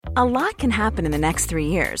A lot can happen in the next 3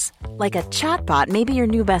 years. Like a chatbot may be your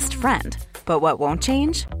new best friend. But what won't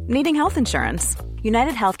change? Needing health insurance.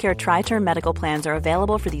 United Healthcare Tri-Term Medical Plans are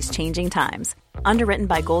available for these changing times. Underwritten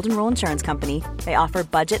by Golden Rule Insurance Company, they offer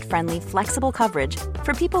budget-friendly, flexible coverage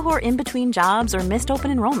for people who are in between jobs or missed open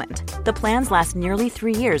enrollment. The plans last nearly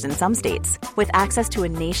 3 years in some states, with access to a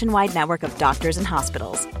nationwide network of doctors and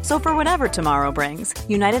hospitals. So for whatever tomorrow brings,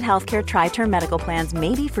 United Healthcare Tri-Term Medical Plans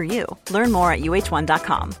may be for you. Learn more at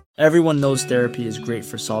uh1.com. Everyone knows therapy is great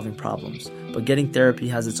for solving problems, but getting therapy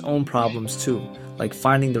has its own problems too, like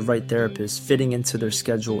finding the right therapist, fitting into their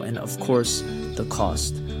schedule, and of course, the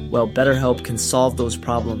cost. Well, BetterHelp can solve those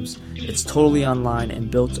problems. It's totally online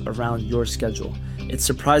and built around your schedule. It's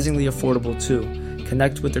surprisingly affordable too.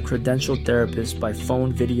 Connect with a credentialed therapist by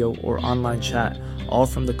phone, video, or online chat, all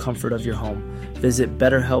from the comfort of your home. Visit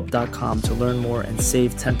BetterHelp.com to learn more and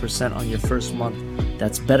save 10% on your first month.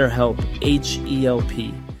 That's BetterHelp,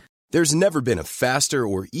 H-E-L-P. There's never been a faster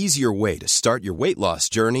or easier way to start your weight loss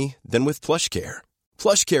journey than with PlushCare.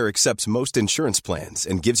 PlushCare accepts most insurance plans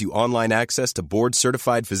and gives you online access to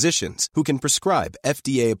board-certified physicians who can prescribe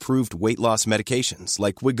FDA-approved weight loss medications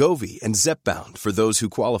like Wegovy and Zepbound for those who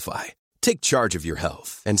qualify. Take charge of your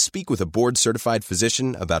health and speak with a board-certified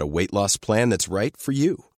physician about a weight loss plan that's right for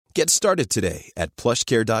you. Get started today at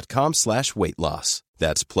plushcare.com/weight loss.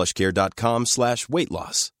 That's plushcare.com/weight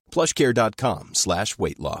loss.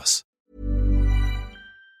 plushcare.com/weight loss.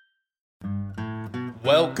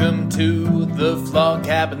 Welcome to the Flog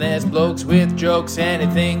Cabin. There's blokes with jokes.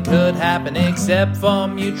 Anything could happen except for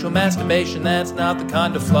mutual masturbation. That's not the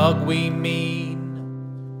kind of flog we mean.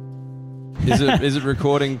 Is it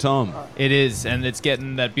recording, Tom? It is, and it's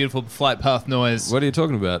getting that beautiful flight path noise. What are you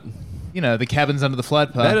talking about? You know, the cabins under the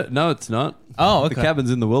flight path. No, it's not. Oh, okay. The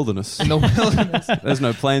cabin's in the wilderness. In the wilderness. There's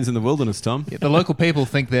no planes in the wilderness, Tom. Yeah, the local people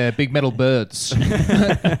think they're big metal birds.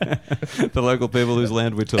 The local people whose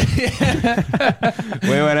land we took. We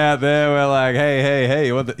went out there, we're like, hey,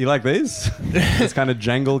 you like these? Let's kind of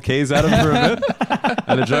jangle keys at them for a bit.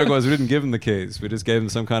 And the joke was we didn't give them the keys. We just gave them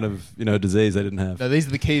some kind of, disease they didn't have. No, these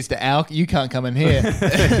are the keys to our... You can't come in here.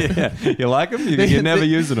 Yeah. You like them? You're never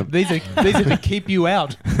using them. These are to keep you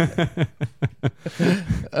out.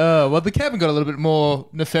 Well, the cabin got a little bit more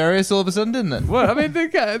nefarious all of a sudden, didn't it? Well, I mean, the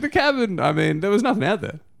cabin, there was nothing out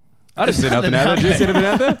there. I didn't see nothing out there. Did you see anything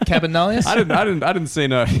out there? Cabinalius? I didn't see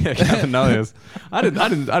no Cabinalius. I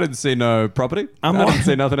didn't see no property. I didn't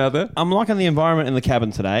see nothing out there. I'm liking the environment in the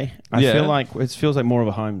cabin today. I feel like it feels like more of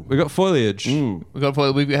a home. We got foliage. We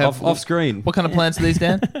have off screen. What kind of plants are these,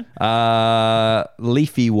 Dan?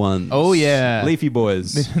 Leafy ones. Oh yeah, leafy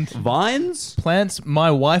boys. Vines. Plants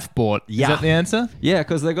my wife bought. Yeah. Is that the answer? Yeah,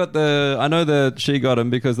 because they got I know that she got them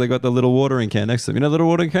because they got the little watering can next to them. You know the little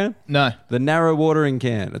watering can? No. The narrow watering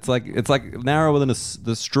can. It's like narrower than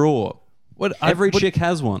the straw. What? Every chick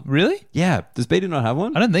has one. Really? Yeah. Does Beatty not have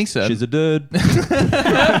one? I don't think so. She's a dude.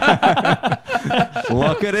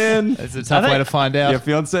 Lock it in. It's a tough way to find out. Your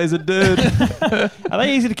fiance's a dude. Are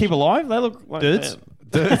they easy to keep alive? They look like dudes.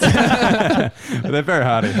 They're very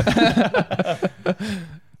hardy.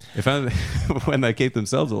 If only when they keep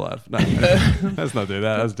themselves alive. No, let's not do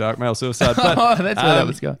that. That's dark male suicide. But, that's where that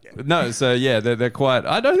was going. No, so yeah, they're quite...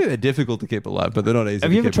 I don't think they're difficult to keep alive, but they're not easy Have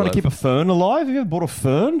to you ever keep tried alive. to keep a fern alive? Have you ever bought a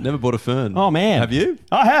fern? Never bought a fern. Oh, man. Have you?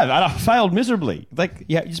 I have. And I failed miserably. Like,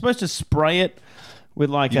 yeah, you're supposed to spray it with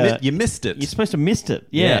like you missed it. You're supposed to mist it.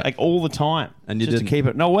 Yeah, like all the time. And you just didn't. to keep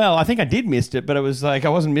it. No, well, I think I did mist it, but it was like I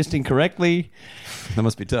wasn't misting correctly. That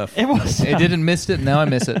must be tough. It was. It didn't miss it. Now I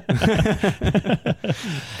miss it.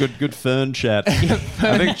 Good fern chat.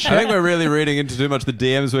 I think we're really reading into too much the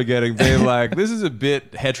DMs we're getting, being like, this is a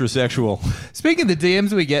bit heterosexual. Speaking of the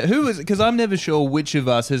DMs we get, because I'm never sure which of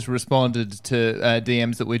us has responded to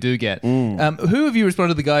DMs that we do get. Who of you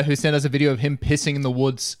responded to the guy who sent us a video of him pissing in the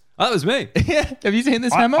woods? Oh, that was me. Yeah. Have you seen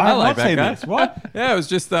this, Hammer? I like have that guy. this. What? Yeah, it was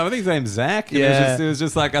just, I think his name's Zach. And Yeah. it was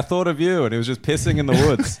just like, I thought of you, and he was just pissing in the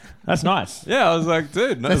woods. That's nice. Yeah, I was like,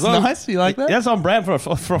 dude. That's nice. You like that? That's on brand for a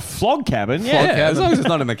flog cabin. Yeah, Yeah. as long as it's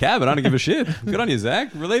not in the cabin, I don't give a shit. Good on you,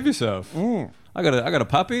 Zach. Relieve yourself. I got a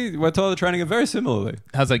puppy. We're toilet training it very similarly.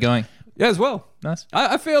 How's that going? Yeah, as well. Nice.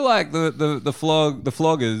 I feel like the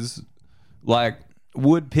floggers like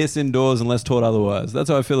would piss indoors unless taught otherwise. That's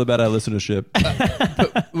how I feel about our listenership.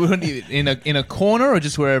 In a corner or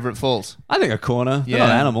just wherever it falls? I think a corner. Yeah. They're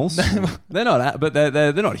not animals. They're not, but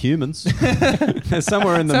they're not humans. They're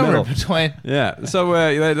somewhere in the middle. Between. Yeah. So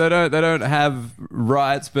they don't have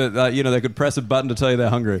rights, but they could press a button to tell you they're Are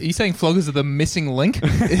hungry. you saying floggers are the missing link?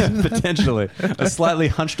 Potentially. A slightly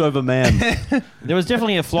hunched over man. There was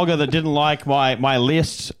definitely a flogger that didn't like my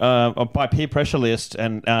list, my peer pressure list,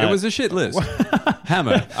 and It was a shit list.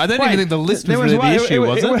 Hammer. I don't even think the list was really the issue,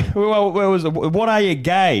 was it? Well, what are you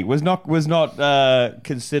gay? Was not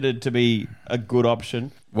considered to be a good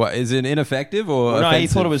option. What, is it ineffective or No, offensive? he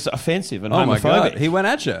thought it was offensive and Oh my homophobic. God. He went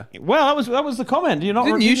at you. Well, that was the comment.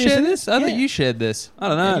 Didn't you share this? I Yeah. thought you shared this. I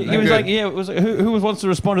don't know. He was like, it was who wants to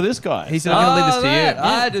respond to this guy? He said, I'm going to leave this to you.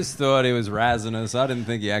 I just thought he was razzing us. I didn't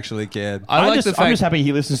think he actually cared. I I'm just happy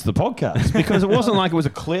he listens to the podcast because it wasn't like it was a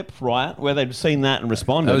clip, right, where they'd seen that and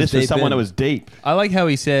responded. That was This was deep someone in. that was deep. I like how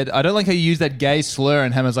he said, I don't like how you use that gay slur,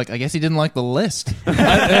 and Hammer's like, I guess he didn't like the list.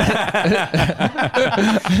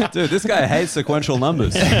 Dude, this guy hates sequential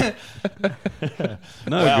numbers. Good.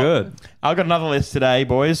 I've got another list today,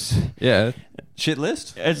 boys. Yeah. Shit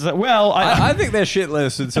list? It's I think they're shit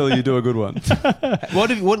lists until you do a good one. What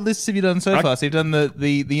lists have you done so far? So you've done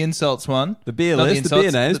the insults one. The beer Not list, the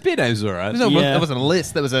beer names. The- Beer names are alright. That wasn't a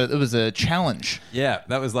list. It was a challenge. Yeah,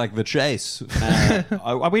 that was like the chase.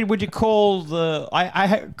 I mean, would you call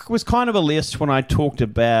was kind of a list when I talked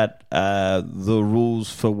about the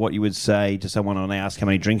rules for what you would say to someone when they ask how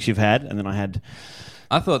many drinks you've had, and then I had.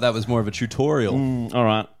 I thought that was more of a tutorial. All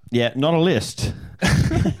right, yeah, not a list. Do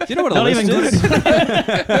you know what a Not list even good. is?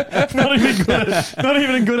 Not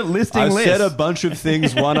even good at listing I lists. said a bunch of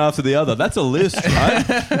things one after the other. That's a list, right?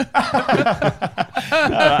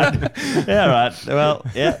 Yeah, right. Well,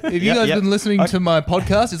 yeah. If you guys have been listening to my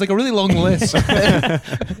podcast, it's like a really long list.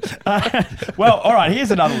 Well, all right.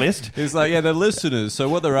 Here's another list. He's like, yeah, they're listeners, so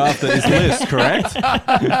what they're after is list, correct?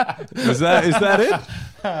 Is that it?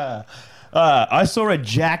 I saw a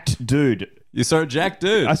jacked dude. You saw a jack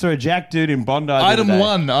dude. I saw a jacked dude in Bondi. the other Item day.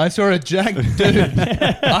 1, I saw a jack dude.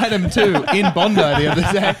 Item 2, in Bondi the other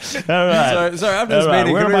day. All right. Sorry, after this All right,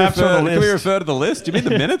 meeting, where can am we, I up to on refer, the can we list? refer to the list? Do you mean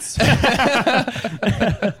the minutes?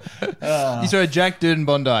 You saw a jack dude in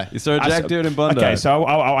Bondi. You saw a jack dude in Bondi. Okay, so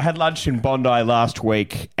I had lunch in Bondi last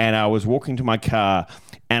week, and I was walking to my car,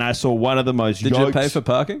 and I saw one of the most. Did you pay for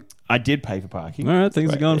parking? I did pay for parking. All right,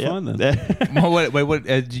 things are going fine then. Well, wait, what,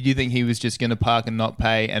 did you think he was just going to park and not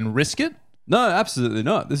pay and risk it? No, absolutely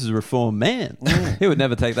not. This is a reformed man. He would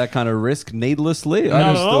never take that kind of risk needlessly. Not I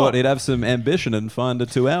at just all. thought he'd have some ambition and find a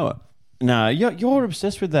 2-hour. No, you're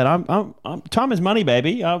obsessed with that. I'm time is money,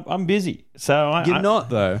 baby. I'm busy. So You're not,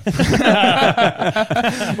 though. This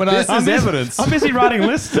is evidence. I'm busy writing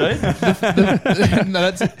lists, dude.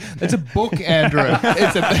 No, that's a book, Andrew.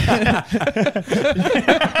 It's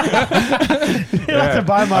You have to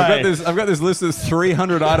buy my. I've got this list that's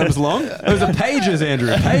 300 items long. Those are pages,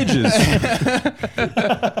 Andrew. Pages.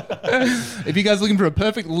 If you guys are looking for a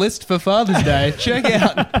perfect list for Father's Day, check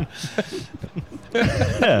out.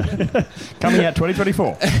 Coming out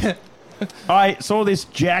 2024. I saw this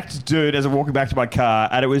jacked dude as I'm walking back to my car,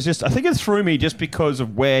 and it was just, I think it threw me just because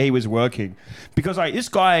of where he was working. Because this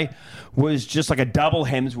guy was just like a double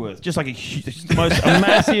Hemsworth, just like a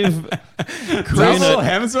massive Double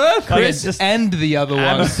Hemsworth? Chris and the other one.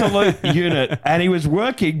 absolute unit, and he was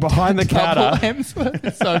working behind the Double counter. Hemsworth.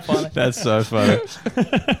 It's so funny. That's so funny.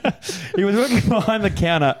 He was working behind the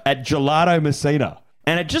counter at Gelato Messina.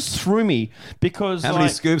 And it just threw me because How many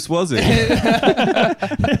scoops was it? this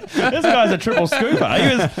guy's a triple scooper.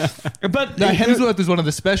 He was, but No, Hemsworth was one of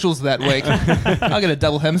the specials that week. I'll get a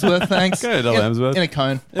double Hemsworth, thanks. Go double Hemsworth. In a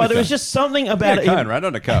cone. but there was just something about In a cone, right?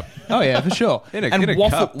 Not a cup. Oh, yeah, for sure. In a and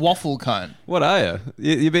cup. waffle cone. What are you?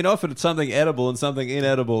 You've been offered something edible and something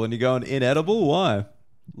inedible, and you're going inedible? Why?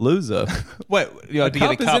 Loser. Wait, you have to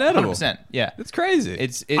cup get a is cup. inedible. 100%. Yeah. It's crazy.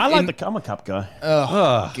 I'm a cup guy.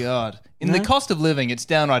 Oh, God. In the cost of living, it's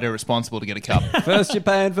downright irresponsible to get a cup. First you're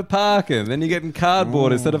paying for parking, then you're getting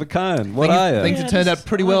cardboard instead of a cone. What are you? Things have turned out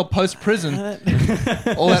pretty well post-prison.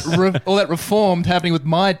 all that reformed happening with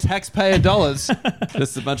my taxpayer dollars.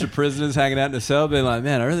 Just a bunch of prisoners hanging out in a cell being like,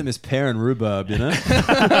 man, I really miss pear and rhubarb, you know?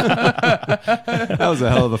 That was a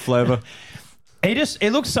hell of a flavour.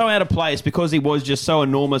 It looks so out of place because he was just so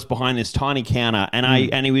enormous behind this tiny counter,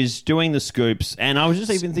 and he was doing the scoops, and I was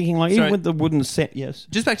just even thinking like, even with the wooden set, yes.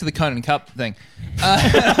 Just back to the cone and cup thing.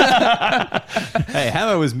 Hey,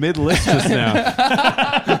 Hammer was mid-list just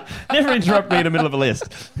now. Never interrupt me in the middle of a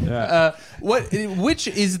list. Which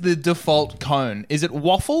is the default cone? Is it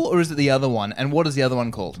waffle or is it the other one? And what is the other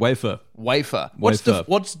one called? Wafer. Wafer. Wafer.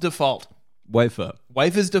 What's default? Wafer.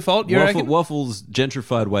 Wafer's default, you reckon? Waffle's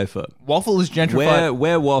gentrified wafer. Waffle is gentrified.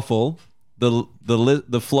 Where waffle, the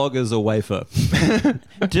floggers are wafer.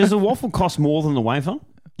 Does the waffle cost more than the wafer?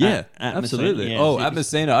 At absolutely. Messina, yeah. Oh, So at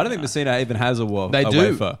Messina. I don't think Messina even has a They do.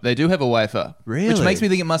 wafer. They do have a wafer. Really? Which makes me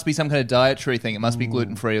think it must be some kind of dietary thing. It must be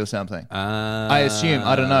gluten-free or something. I assume.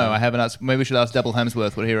 I don't know. I haven't asked. Maybe we should ask Double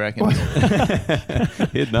Hemsworth what he reckons.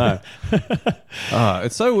 He'd know.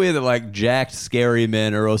 It's so weird that like jacked, scary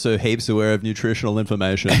men are also heaps aware of nutritional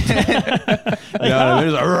information. You know what I mean?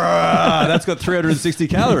 It's like, "Rah, that's got 360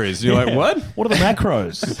 calories. You're like, what? What are the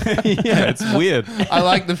macros? Yeah, it's weird. I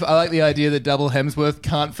like the idea that Double Hemsworth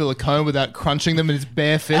can't fill a cone without crunching them in his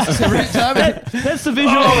bare fists every time. That's the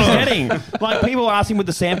visual I was getting. Like people asking with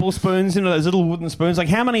the sample spoons, those little wooden spoons. Like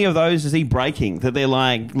how many of those is he breaking? That they're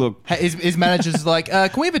like, look. His manager's like, can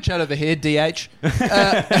we have a chat over here, DH?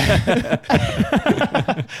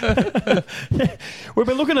 We've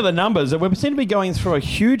been looking at the numbers, and we seem to be going through a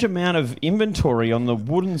huge amount of inventory on the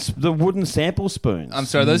wooden sample spoons. I'm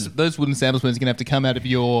sorry, those wooden sample spoons are going to have to come out of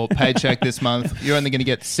your paycheck this month. You're only going to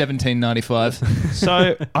get $17.95.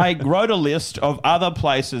 So I wrote a list of other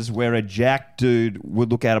places where a jack dude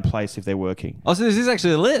would look out of place if they're working. Oh, so this is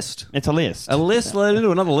actually a list. It's a list. A list led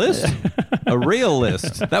into another list. A real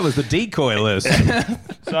list. That was the decoy list.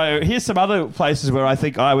 So here's some other places where I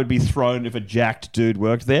think I would be thrown if a jacked dude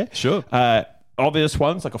worked there. Sure. Obvious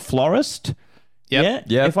ones like a florist. Yep. Yeah.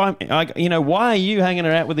 Yep. If I'm, why are you hanging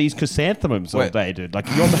out with these chrysanthemums all day, dude? Like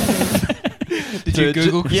you're. Did you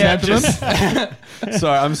Google chrysanthemums?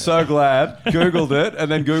 Sorry, I'm so glad. Googled it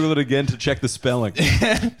and then Googled it again to check the spelling.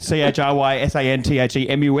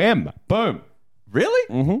 CHRYSANTHEMUM. Boom. Really?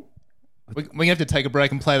 Mm-hmm. We're going to have to take a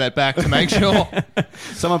break and play that back to make sure.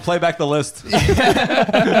 Someone play back the list.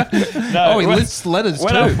 No, He lists letters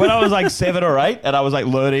when too. when I was like 7 or 8 and I was like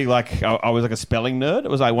learning, like I was like a spelling nerd. It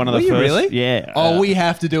was like one of the Were you first. really? Yeah. We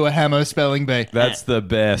have to do a Hamo spelling bee. That's the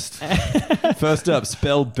best. First up,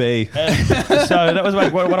 spell B. So that was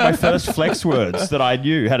like one of my first flex words that I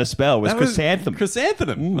knew how to spell was chrysanthemum.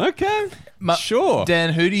 Chrysanthemum. Okay. Sure.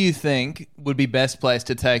 Dan, who do you think would be best placed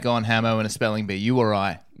to take on Hamo in a spelling bee? You or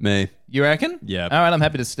I? Me. You reckon? Yeah. All right, I'm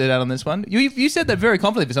happy to sit out on this one. You said that very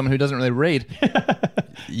confidently for someone who doesn't really read.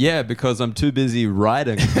 Yeah, because I'm too busy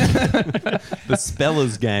writing the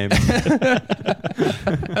speller's game.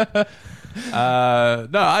 No,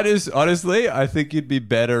 I think you'd be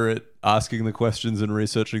better at asking the questions and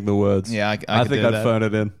researching the words. Yeah, I think could do I'd that. phone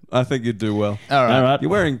it in. I think you'd do well. All right. All right. You're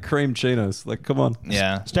wearing cream chinos. Like, come on.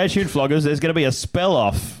 Yeah. Stay tuned, floggers. There's going to be a spell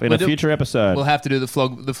off in a future episode. We'll have to do the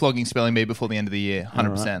flogging spelling bee before the end of the year.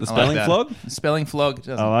 100%. The spelling flog? The spelling flog.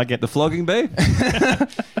 I like it. The flogging bee?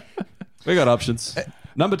 We got options.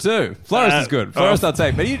 Number 2. Florist is good. Florist I'll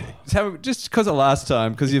take. But just because of last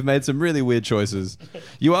time, because you've made some really weird choices,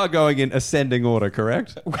 you are going in ascending order,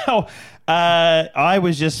 correct? Well, I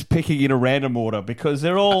was just picking in a random order because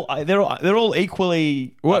they're all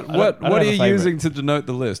equally. What I don't are have a you favourite. using to denote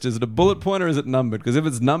the list? Is it a bullet point or is it numbered? Because if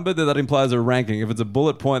it's numbered, then that implies a ranking. If it's a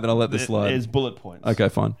bullet point, then I'll let this slide. It's bullet points. Okay,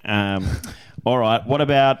 fine. All right. What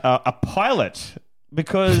about a pilot?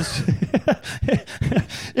 Because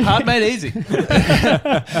Hard made easy.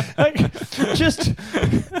 just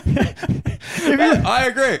I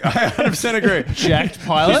agree. I 100% agree. Jacked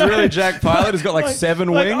pilot. He's really Jack Pilot. He's got like 7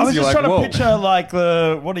 wings. I was You're just like, trying whoa. to picture like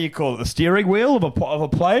what do you call it? The steering wheel of a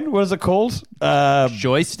plane. What is it called?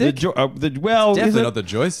 Joystick? Definitely not the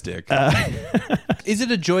joystick. Is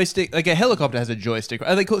it a joystick? Like a helicopter has a joystick.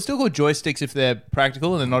 Are they still called joysticks if they're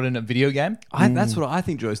practical and they're not in a video game? That's what I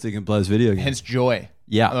think joystick implies video game. Hence joy.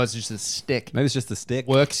 Yeah. Otherwise it's just a stick. Maybe it's just the stick.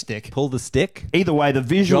 Work stick. Pull the stick. Either way, the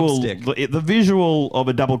visual of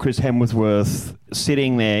a double Chris Hemsworth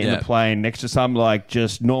sitting there in the plane next to some like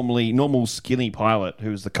just normal skinny pilot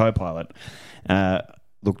who's the co-pilot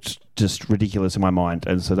looked just ridiculous in my mind,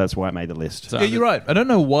 and so that's why I made the list. Yeah, you're right. I don't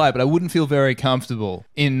know why, but I wouldn't feel very comfortable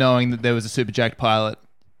in knowing that there was a super jacked pilot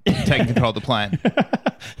taking control of the plane.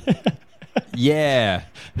 Yeah.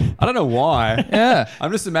 I don't know why. Yeah.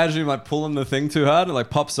 I'm just imagining like pulling the thing too hard and it like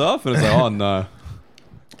pops off and it's like, oh no.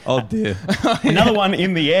 Oh dear. Another one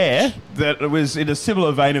in the air that was in a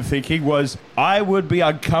similar vein of thinking was I would be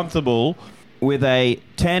uncomfortable with a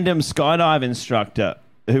tandem skydive instructor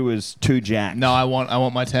who was too jacked. No, I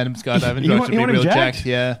want my tandem skydiving You instructor want to be him real jacked? jacked.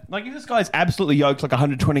 Yeah. Like if this guy's absolutely yoked, like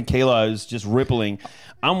 120 kilos, just rippling,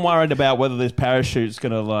 I'm worried about whether this parachute's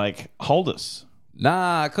going to like hold us.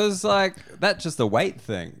 Nah, because like that's just a weight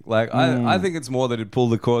thing. Like I think it's more that it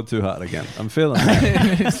pulled the cord too hard again. I'm feeling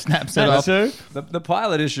that. It snaps it up. The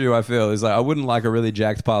pilot issue I feel is like I wouldn't like a really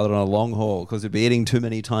jacked pilot on a long haul because he'd be eating too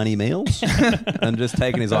many tiny meals and just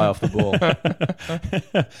taking his eye off the ball.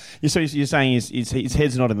 So you're saying his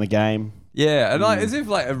head's not in the game? Yeah, and like as if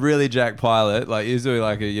like a really jacked pilot, like he's doing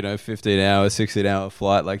like a 15-hour, 16-hour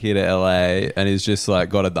flight like here to LA, and he's just like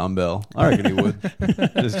got a dumbbell. I reckon he would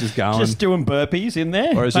just going, just doing burpees in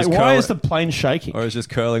there. Or it's like, just why is the plane shaking? or it's just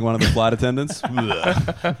curling one of the flight attendants.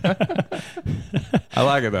 I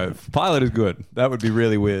like it though. Pilot is good. That would be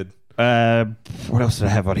really weird. What else did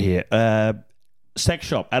I have on here? Sex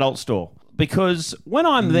shop, adult store. Because when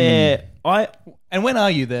I'm there, And when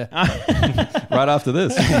are you there? Right after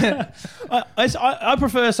this. I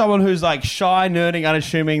prefer someone who's like shy, nerding,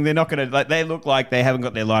 unassuming. They're not going to they look like they haven't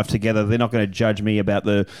got their life together. They're not going to judge me about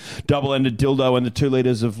the double-ended dildo and the 2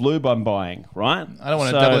 liters of lube I'm buying. Right? I don't want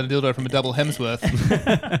a double-ended dildo from a double Hemsworth.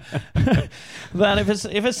 But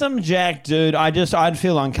if it's some jack dude, I'd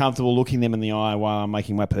feel uncomfortable looking them in the eye while I'm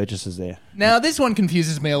making my purchases there. Now this one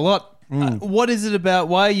confuses me a lot. What is it about?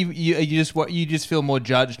 Why you just feel more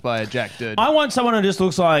judged by a jack dude? I want someone who just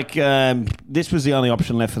looks like this was the only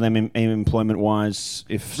option left for them employment wise.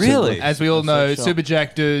 If Really? As we all know, super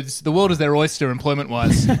jack dudes, the world is their oyster employment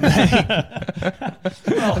wise. As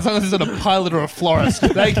long as it's not a pilot or a florist,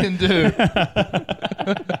 they can do.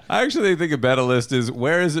 I actually think a better list is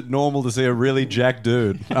where is it normal to see a really jacked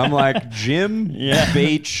dude? I'm like gym,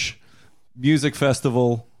 beach, music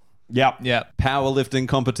festival. Yep. Powerlifting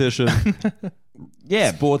competition.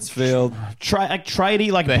 Sports field.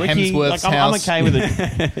 Tradie, like the bricky. Hemsworth's I'm house. okay with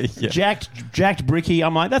it. Jacked bricky.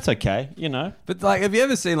 I'm like, that's okay, But like, have you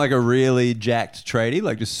ever seen like a really jacked tradie,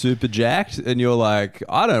 like just super jacked, and you're like,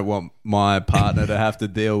 I don't want my partner to have to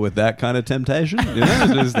deal with that kind of temptation.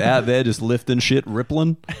 Just out there, just lifting shit,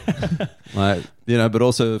 rippling, like but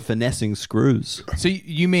also finessing screws. So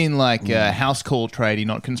you mean like a house call tradie,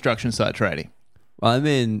 not construction site tradie? I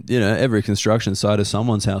mean, every construction site is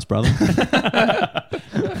someone's house, brother.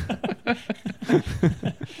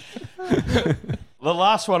 The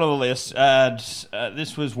last one on the list,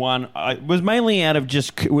 this was one, was mainly out of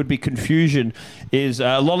just would be confusion, is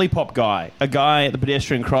a lollipop guy. A guy at the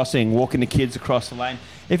pedestrian crossing walking the kids across the lane.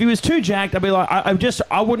 If he was too jacked, I'd be like,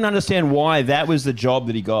 I wouldn't understand why that was the job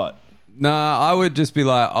that he got. Nah, I would just be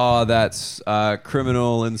like, oh, that's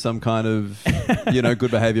criminal in some kind of,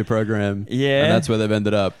 good behavior program. Yeah. And that's where they've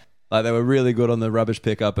ended up. Like, they were really good on the rubbish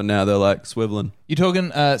pickup, and now they're, like, swiveling. You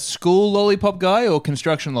talking school lollipop guy or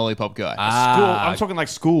construction lollipop guy? School. I'm talking like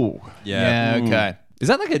school. Yeah, okay. Is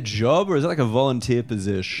that like a job, or is that like a volunteer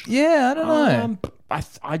position? Yeah, I don't know.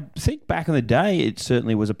 I think back in the day, it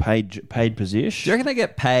certainly was a paid position. Do you reckon they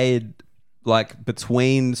get paid like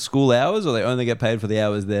between school hours, or they only get paid for the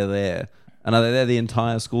hours they're there? And are they there the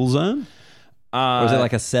entire school zone? Or is it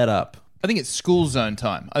like a setup? I think it's school zone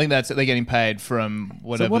time. I think they're getting paid from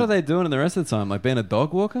whatever. So what are they doing in the rest of the time? Like being a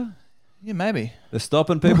dog walker? Yeah, maybe. They're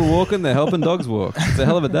stopping people walking, they're helping dogs walk. It's a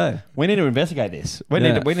hell of a day. We need to investigate this. We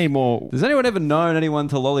need more. Does anyone ever known anyone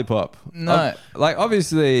to lollipop? No. Like,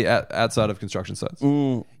 obviously, outside of construction sites.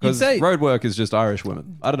 Because road work is just Irish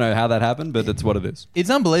women. I don't know how that happened, but it's what it is.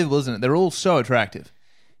 It's unbelievable, isn't it? They're all so attractive.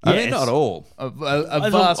 I mean, not all. A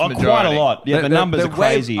vast majority. Quite a lot. Yeah, the numbers are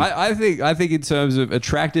crazy. I think in terms of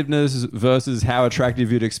attractiveness versus how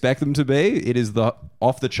attractive you'd expect them to be, it is the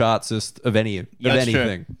off-the-chartsest of anything.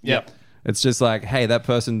 True. Yep. It's just like, hey, that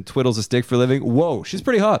person twiddles a stick for a living. Whoa, she's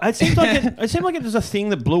pretty hot. It seems like it was a thing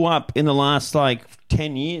that blew up in the last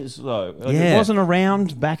 10 years though. It wasn't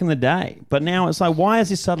around back in the day, but now it's like, why has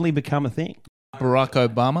this suddenly become a thing? Barack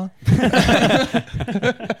Obama.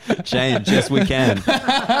 Change, yes we can.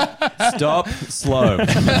 Stop, slow.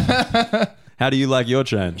 How do you like your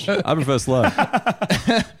change? I prefer slow.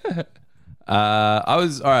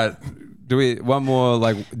 All right. One more,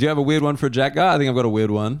 do you have a weird one for a jack guy? I think I've got a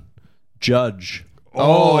weird one. Judge.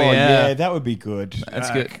 Oh yeah, that would be good.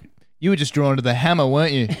 That's good. You were just drawn to the hammer,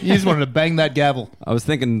 weren't you? You just wanted to bang that gavel. I was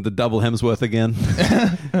thinking the double Hemsworth again.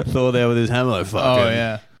 Thor there with his hammer. Oh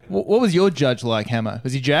yeah. What was your judge like, Hammer?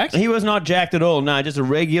 Was he jacked? He was not jacked at all. No, just a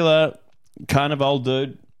regular kind of old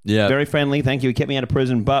dude. Yeah. Very friendly. Thank you. He kept me out of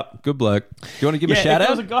prison, but... Good bloke. Do you want to give him a shout out?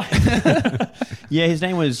 Was a guy. Yeah, his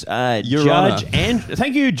name was Judge...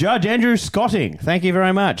 Thank you, Judge Andrew Scotting. Thank you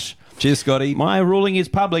very much. Cheers, Scotty. My ruling is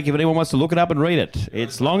public if anyone wants to look it up and read it.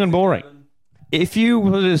 It's long and boring. If you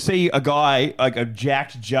were to see a guy, like a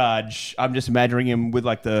jacked judge, I'm just imagining him with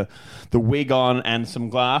the wig on and some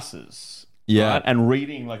glasses. Yeah. Right? And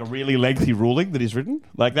reading a really lengthy ruling that he's written.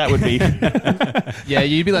 That would be... Yeah,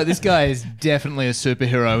 you'd be like, this guy is definitely a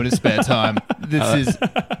superhero in his spare time. This is...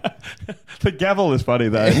 The gavel is funny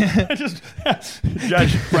though. Just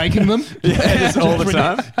Judge Breaking them? Yeah, just all the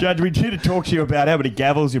time. Judge, we need to talk to you about how many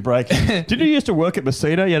gavels you're breaking. Didn't you used to work at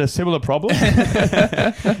Messina? You had a similar problem?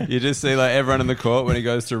 You just see like everyone in the court when he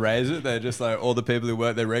goes to raise it, they're just like all the people who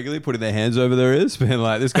work there regularly putting their hands over their ears, being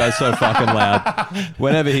like, this guy's so fucking loud.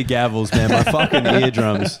 Whenever he gavels, man, my fucking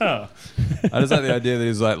eardrums. I just like the idea that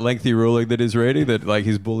he's like lengthy ruling that he's reading, that like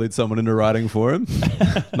he's bullied someone into writing for him.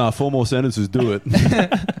 Nah, 4 more sentences, do it.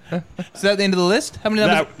 Is that the end of the list? How many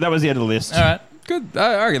numbers? That was the end of the list. All right. Good.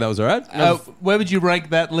 I reckon that was all right. Where would you rank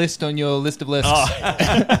that list on your list of lists?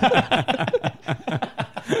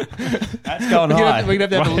 That's going high. We're going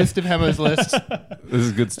to have a list of Hammer's lists. This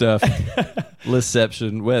is good stuff.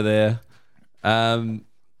 Listception. We're there.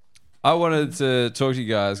 I wanted to talk to you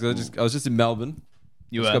guys because I was just in Melbourne.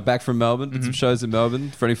 You just were? got back from Melbourne. Did some shows in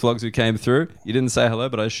Melbourne. For any floggers who came through, you didn't say hello,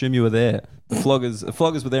 but I assume you were there. The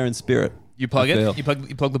floggers were there in spirit. You plug I it? feel.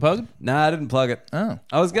 You plug the plug? Nah, I didn't plug it. Oh.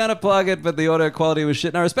 I was going to plug it, but the audio quality was shit.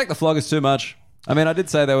 And I respect the floggers too much. I mean, I did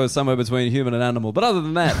say they were somewhere between human and animal, but other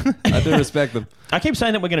than that, I do respect them. I keep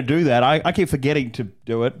saying that we're going to do that. I keep forgetting to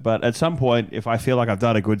do it, but at some point, if I feel like I've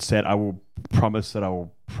done a good set, I will promise that I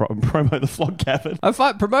will promote the Flog Cabin.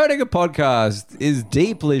 Promoting a podcast is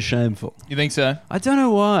deeply shameful. You think so? I don't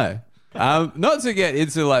know why. Not to get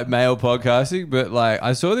into like male podcasting, but like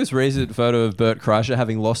I saw this recent photo of Bert Kreischer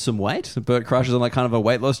having lost some weight. Bert Kreischer's on like kind of a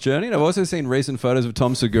weight loss journey. And I've also seen recent photos of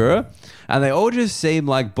Tom Segura, and they all just seem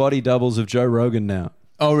like body doubles of Joe Rogan now.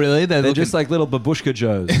 Oh, really? They're just like little babushka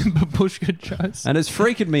Joes. Babushka Joes. And it's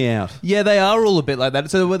freaking me out. Yeah, they are all a bit like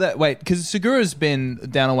that. So wait, because Segura's been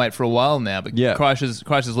down on weight for a while now, but yeah.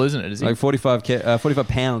 Kreischer's losing it, is he? Like 45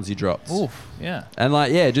 pounds he dropped. Oof, yeah. And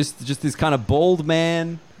like, yeah, just this kind of bald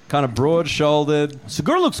man, kind of broad-shouldered.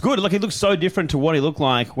 Segura looks good. Like, he looks so different to what he looked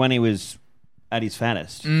like when he was at his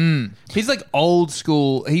fattest. He's like old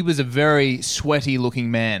school. He was a very sweaty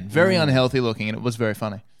looking man, very unhealthy looking, and it was very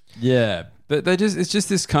funny. Yeah, but it's just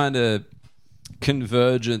this kind of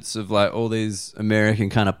convergence of like all these American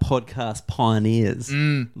kind of podcast pioneers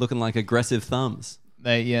looking like aggressive thumbs.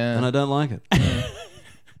 And I don't like it.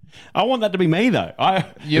 I want that to be me, though.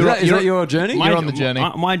 Is that your journey? You're on the journey.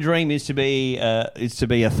 My dream is to be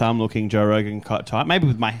a thumb-looking Joe Rogan type, maybe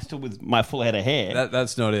with my full head of hair.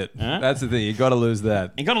 That's not it. Huh? That's the thing. You got to lose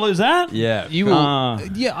that. You got to lose that? Yeah. You will.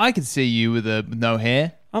 Yeah, I could see you with no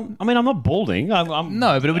hair. I mean, I'm not balding. No,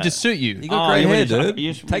 but it would just suit you. You got great hair, dude.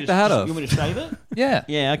 Take the hat off. You want me to shave it? Yeah.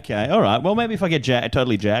 Yeah, okay. All right. Well, maybe if I get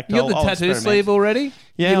totally jacked, You got the I'll tattoo experiment. sleeve already?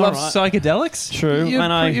 Yeah, You all love right. psychedelics? True.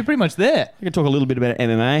 You're pretty much there. I can talk a little bit about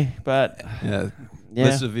MMA, but Yeah. Yeah.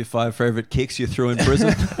 List of your 5 favorite kicks you threw in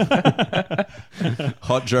prison.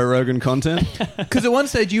 Hot Joe Rogan content. Because at one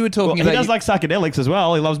stage you were talking he about... does like psychedelics as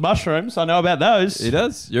well. He loves mushrooms. I know about those. He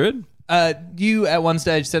does. You're in. You at one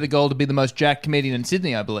stage set a goal to be the most jacked comedian in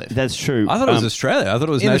Sydney, I believe. That's true. I thought it was Australia. I thought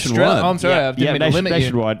it was in nationwide. Australia. Oh, I'm sorry. I didn't mean to limit you.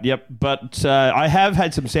 nationwide. Yep. But I have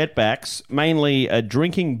had some setbacks, mainly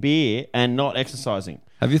drinking beer and not exercising.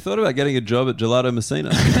 Have you thought about getting a job at Gelato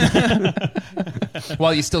Messina?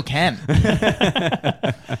 Well, you still can.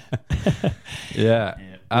 Yeah.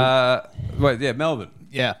 Melbourne.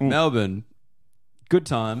 Yeah. Melbourne. Good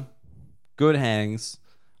time. Good hangs.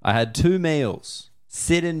 I had 2 meals.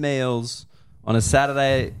 Sit-in meals on a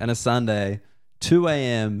Saturday and a Sunday. 2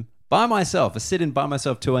 a.m. by myself. A sit-in by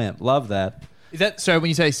myself, 2 a.m. Love that. Is that so? When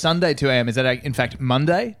you say Sunday 2 a.m., is that in fact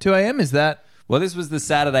Monday 2 a.m.? Is that? Well, this was the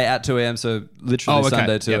Saturday at 2 a.m., so literally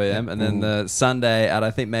Sunday 2 a.m. And then the Sunday at,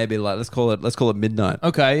 I think maybe like let's call it midnight.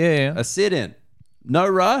 Okay, yeah. A sit-in. No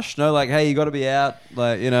rush. No like, hey, you got to be out.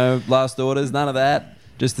 Like, last orders. None of that.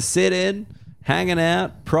 Just the sit-in, hanging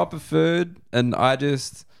out, proper food. And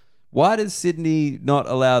why does Sydney not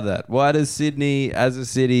allow that? Why does Sydney as a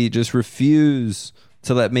city just refuse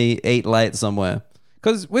to let me eat late somewhere?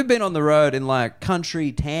 Because we've been on the road in like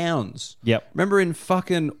country towns. Yep. Remember in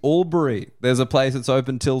fucking Albury, there's a place that's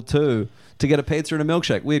open till 2 to get a pizza and a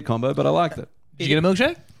milkshake. Weird combo, but I liked it. Did you get a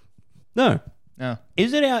milkshake? No. No.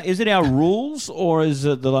 Is it our rules, or is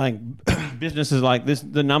it the like businesses like this?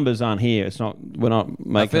 The numbers aren't here. It's not. We're not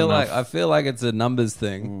making. I feel like it's a numbers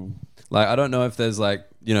thing. Like I don't know if there's like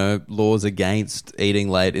laws against eating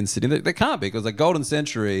late in Sydney. There can't be, because like Golden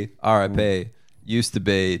Century, RIP, used to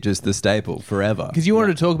be just the staple forever. Because you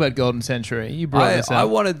wanted to talk about Golden Century. You brought this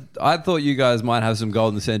up. I thought you guys might have some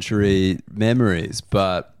Golden Century memories,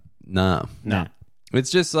 but no. It's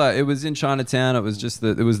just like, it was in Chinatown. It was just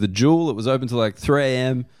it was the Jewel. It was open till like 3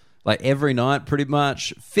 a.m. like every night, pretty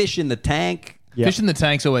much. Fish in the tank. Yeah. Fishing the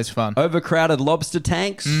tank's always fun. Overcrowded lobster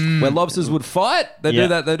tanks where lobsters would fight. They do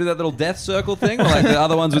that little death circle thing where like the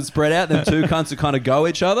other ones would spread out and then two cunts would kind of go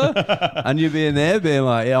each other. And you'd be in there being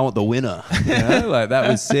like, yeah, I want the winner. You know? Like that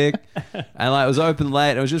was sick. And like it was open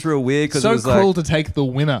late. It was just real weird because so it was cruel like, to take the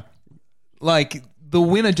winner. Like the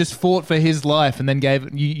winner just fought for his life and then gave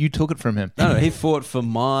it, you took it from him. no, he fought for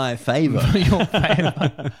my favour. Your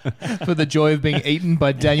favour. For the joy of being eaten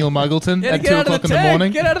by Daniel Muggleton Yeah, at get 2 out of o'clock the in the tank.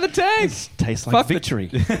 morning. Get out of the tank. Tastes like Fuck victory.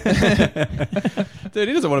 Dude,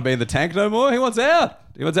 he doesn't want to be in the tank no more. He wants out.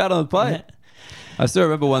 He wants out on the plate. I still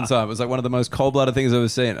remember one time. It was like one of the most cold-blooded things I've ever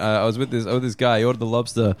seen. I was with this guy. He ordered the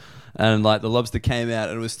lobster, and like the lobster came out,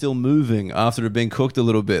 and it was still moving after it had been cooked a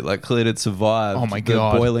little bit. Like clearly it survived Oh my the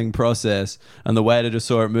God. boiling process. And the waiter just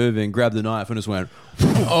saw it moving, grabbed the knife, and just went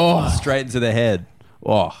straight into the head.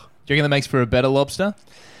 Oh, Do you reckon that makes for a better lobster?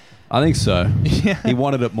 I think so. He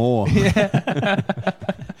wanted it more.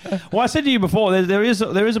 Well, I said to you before, there is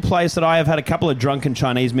a place that I have had a couple of drunken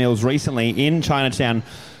Chinese meals recently in Chinatown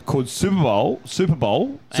called Super Bowl,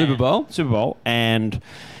 and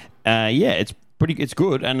it's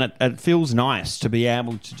good, and it feels nice to be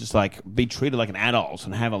able to just like be treated like an adult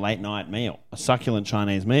and have a late night meal, a succulent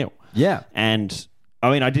Chinese meal. Yeah. And I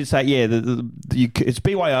mean, I did say, it's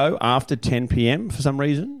BYO after 10 p.m. for some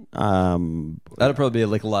reason. That'd probably be a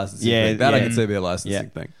liquor licensing thing. That I could see be a licensing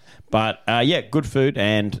thing. But good food,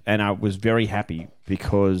 and I was very happy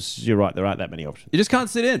because you're right, there aren't that many options. You just can't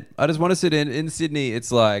sit in. I just want to sit in. In Sydney,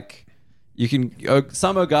 it's like you can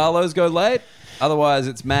some Ogalos go late. Otherwise,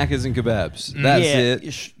 it's Macca's and kebabs. That's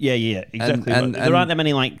it. Yeah, exactly. And there aren't that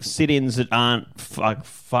many like sit-ins that aren't like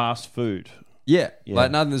fast food. Yeah,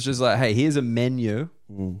 like nothing that's just like, hey, here's a menu.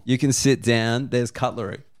 You can sit down. There's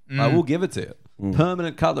cutlery. Like, we'll give it to you.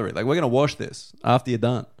 Permanent cutlery. Like, we're going to wash this after you're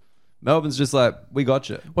done. Melbourne's just like, we got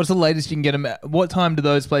you. What's the latest you can get them at? What time do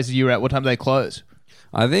those places you were at, what time do they close?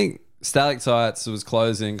 I think Stalactites was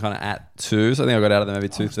closing kind of at 2, so I think I got out of there maybe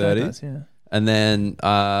 2:30. Yeah. And then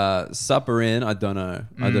Supper Inn, I don't know.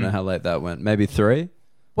 I don't know how late that went. Maybe 3?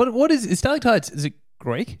 What is stalactites? Is it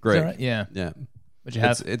Greek? Greek. Is that right? Yeah. Yeah. What'd you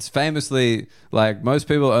have? It's famously, like, most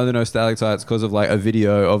people only know stalactites because of, like, a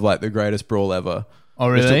video of, like, the greatest brawl ever. Oh,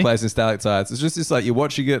 really? Which took place in stalactites. It's just this, like, you're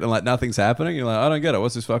watching it and, like, nothing's happening. You're like, I don't get it.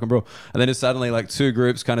 What's this fucking brawl? And then just suddenly, like, 2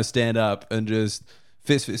 groups kind of stand up and just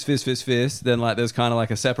fist. Then, like, there's kind of,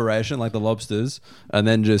 like, a separation, like the lobsters. And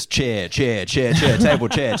then just chair, table,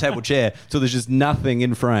 chair, till there's just nothing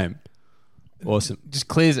in frame. Awesome. Just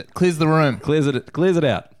clears the room. Clears it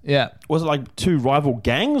out. Yeah. Was it like 2 rival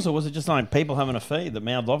gangs, or was it just like people having a feed that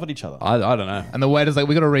mouthed off at each other? I don't know. And the waiter's like,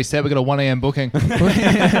 we got to reset. We got a 1 a.m. booking.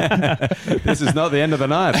 This is not the end of the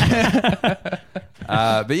night.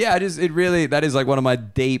 But yeah, that is like one of my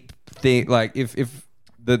deep things. Like if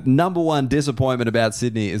the number one disappointment about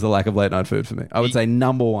Sydney is the lack of late night food for me, I would say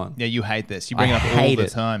number one. Yeah, you hate this. You bring it up all hate the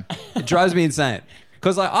it. time. It drives me insane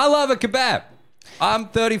because like I love a kebab. I'm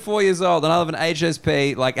 34 years old and I love an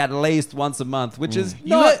HSP like at least once a month, which is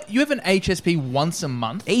not You have an HSP once a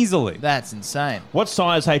month? easily. That's insane. What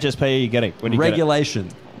size HSP are you getting? When you Regulation.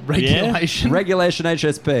 Regulation. Regulation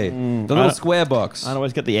HSP. The little square box. I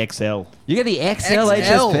always get the XL. You get the XL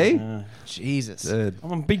HSP? Jesus. Dude.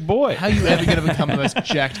 I'm a big boy. How are you ever going to become the most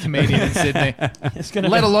jacked comedian in Sydney?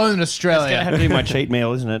 Let alone in It's going to Australia. have to be my cheat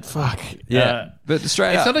meal, isn't it? Fuck. Yeah. But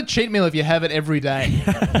straight It's up. not a cheat meal if you have it every day.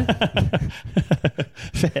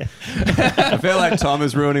 I feel like Tom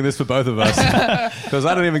is ruining this for both of us. Because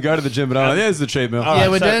I don't even go to the gym, but I'm like, there's the cheat meal. Yeah,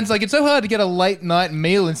 where Dan's like, it's so hard to get a late night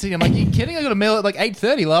meal in Sydney. I'm like, you kidding? I got a meal at like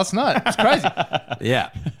 8:30 last night. It's crazy. Yeah.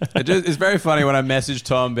 It's very funny when I message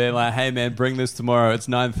Tom being like, hey man, bring this tomorrow. It's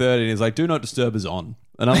 9:30. And he's like, do not disturb is on.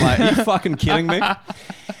 And I'm like, are you fucking kidding me?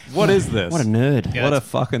 What is this? What a nerd. Yeah, What a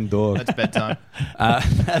fucking dog. That's bedtime.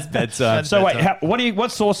 That's bedtime. So wait,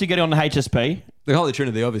 what sauce are you getting on the HSP? The Holy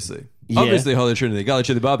Trinity, obviously. Yeah. Obviously Holy Trinity. Garlic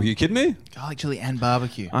chili barbecue. You kidding me? Garlic chili and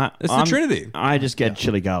barbecue. It's the Trinity. I just get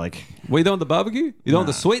chili garlic. What, you don't want the barbecue? You don't want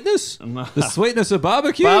the sweetness? The sweetness of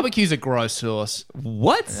barbecue? Barbecue's a gross sauce.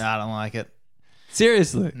 What? I don't like it.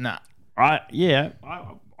 Seriously? Nah. I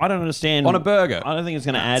don't understand. On a burger? I don't think it's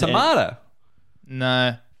going to add Tomato?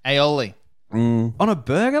 No. Aioli. On a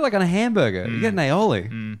burger? Like on a hamburger? You get an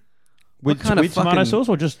aioli. with kind of tomato fucking- sauce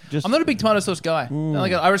or just I'm not a big tomato sauce guy. I don't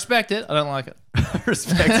like it. I respect it. I don't like it.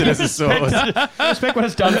 Respect it as a sauce. I respect what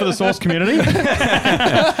it's done for the sauce community.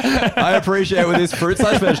 I appreciate what this fruit /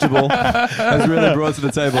 vegetable has really brought to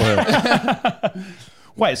the table here.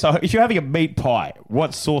 Wait, so if you're having a meat pie,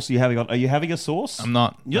 what sauce are you having on? Are you having a sauce? I'm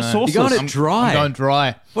not. Your No. sauce You're going is- it dry. I'm going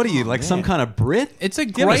dry. What are you, like some kind of Brit? It's a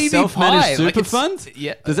Do you have gravy self-managed pie. super Like, it's- fund?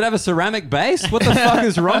 yeah. Does it have a ceramic base? What the fuck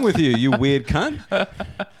is wrong with you, you weird cunt?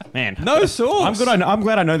 Man, No sauce. I'm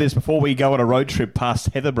glad I know this before we go on a road trip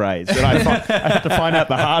past Heatherbrae's. And I have to find out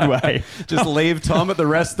the hard way. Just leave Tom at the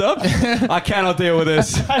rest stop. I cannot deal with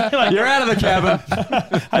this. You're out of the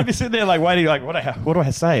cabin. I'd be sitting there like waiting, like what do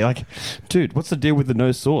I say? Like, dude, what's the deal with the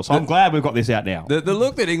no sauce? I'm glad we've got this out now. The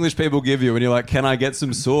look that English people give you when you're like, can I get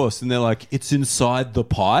some sauce? And they're like, it's inside the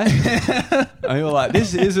pie. And you're like,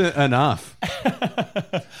 this isn't enough.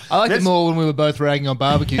 I liked it more when we were both ragging on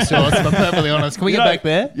barbecue sauce, if I'm perfectly honest. Can we get back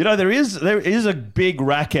there? You know, there is a big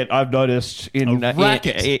racket I've noticed in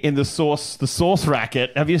the sauce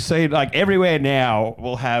racket. Have you seen, like, everywhere now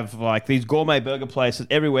will have like these gourmet burger places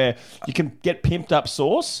everywhere. You can get pimped up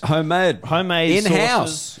sauce. Homemade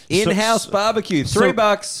in-house barbecue.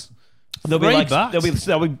 $3.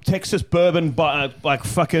 There'll be Texas bourbon, like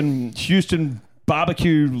fucking Houston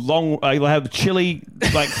barbecue long. They'll have chili,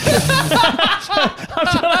 like.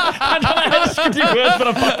 I don't know how to script your words, but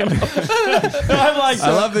I'm fucking.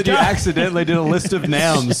 I love that you accidentally did a list of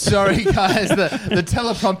nouns. Sorry, guys. The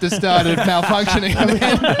teleprompter started malfunctioning.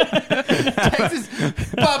 Texas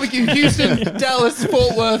barbecue, Houston, Dallas,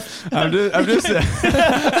 Fort Worth. I'm just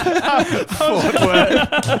Fort Worth.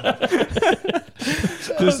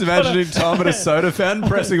 Just imagining Tom at a soda fountain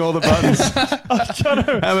pressing all the buttons.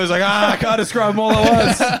 I was like, I can't describe them all at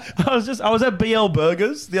once. I was at BL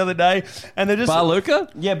Burgers the other day, and they're just Bar Luca?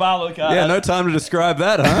 Yeah, Bar Luca. Yeah, no time to describe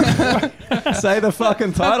that, huh? Say the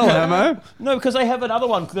fucking title, Hamo. No, because they have another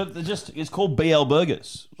one that is called BL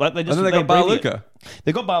Burgers. Like they got Bar Luca.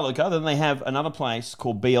 They got Bar Luca. Then they have another place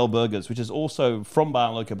called BL Burgers, which is also from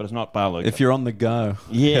Bar Luca, but it's not Bar Luca. If you're on the go,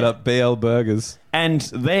 hit up BL Burgers. And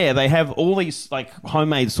there they have all these like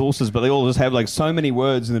homemade sauces, but they all just have like so many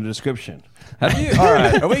words in the description. Have you? All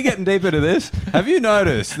right, are we getting deep into this? Have you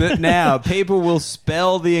noticed that now people will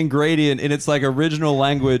spell the ingredient in its like original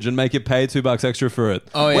language and make you pay $2 extra for it?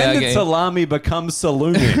 Oh yeah. When did salami become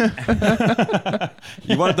salumi?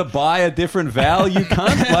 You wanted to buy a different vowel, you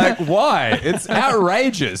cunt? Like, why? It's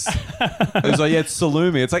outrageous. It's like, yeah, it's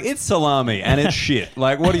salumi. It's like, it's salami and it's shit.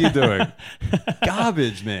 Like, what are you doing?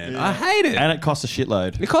 Garbage, man. Yeah. I hate it. And it costs a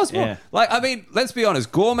shitload. It costs more. Like, I mean, let's be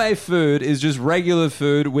honest. Gourmet food is just regular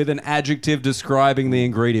food with an adjective describing the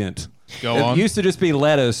ingredient. It used to just be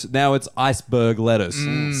lettuce. Now it's iceberg lettuce.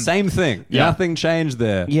 Same thing. Yep. Nothing changed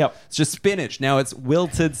there. Yep. It's just spinach. Now it's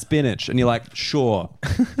wilted spinach. And you're like, sure.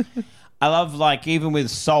 I love, like, even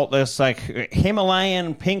with salt, there's like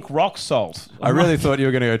Himalayan pink rock salt. I really thought you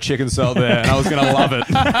were going to go chicken salt there, and I was going to love it.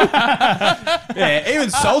 Yeah,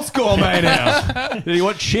 even salt's gourmet now. Do you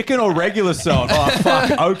want chicken or regular salt? Oh,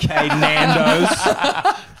 fuck. Okay, Nando's.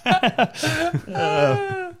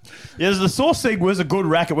 Yes, the sauce thing was a good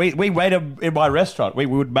racket. We waited in my restaurant. We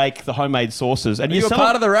would make the homemade sauces. And you were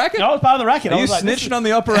part of the racket? I was part of the racket. Are you snitching on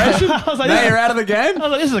the operation? I was like, now you're out of the game? I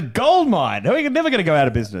was like, this is a gold mine. We're never going to go out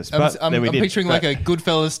of business. But I'm picturing like a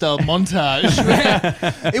Goodfellas style montage.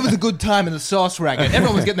 It was a good time in the sauce racket.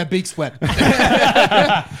 Everyone was getting their beaks wet.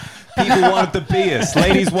 People wanted to be us.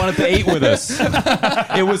 Ladies wanted to eat with us.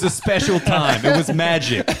 It was a special time. It was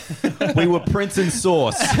magic. We were Prince and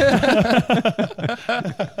Sauce.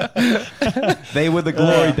 They were the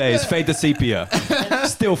glory days. Fade to sepia.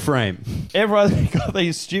 Still frame. Everyone's got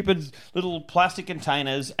these stupid little plastic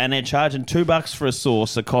containers, and they're charging $2 for a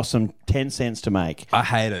sauce that costs them 10 cents to make. I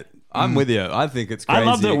hate it. I'm with you. I think it's crazy. I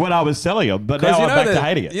loved it when I was selling them, but now I'm back to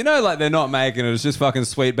hating it. You know, like, they're not making it. It's just fucking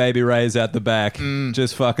Sweet Baby Ray's out the back,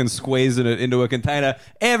 just fucking squeezing it into a container.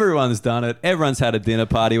 Everyone's done it. Everyone's had a dinner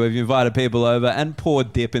party where you've invited people over and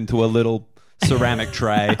poured dip into a little ceramic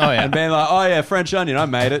tray. Oh, yeah. And being like, oh, yeah, French onion. I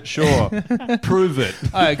made it. Sure. Prove it.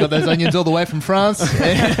 I got those onions all the way from France.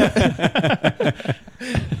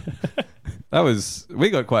 We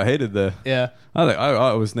got quite heated there. Yeah. I think I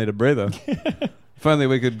always need a breather. If only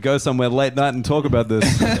we could go somewhere late night and talk about this.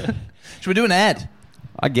 Should we do an ad?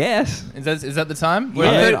 I guess. Is that the time?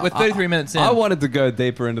 We're 33 minutes in. I wanted to go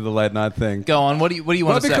deeper into the late night thing. Go on. What do you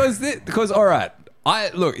want to say? Because all right.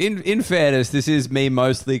 Look, in fairness, this is me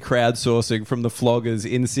mostly crowdsourcing from the floggers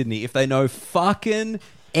in Sydney. If they know fucking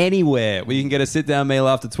anywhere where you can get a sit-down meal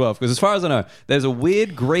after 12. Because as far as I know, there's a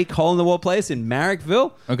weird Greek hole-in-the-wall place in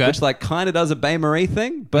Marrickville, which like kind of does a Bain Marie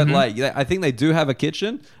thing, but like I think they do have a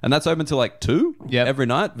kitchen, and that's open till like 2 every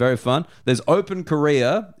night. Very fun. There's Open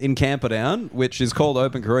Korea in Camperdown, which is called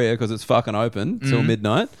Open Korea because it's fucking open till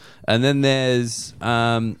midnight. And then there's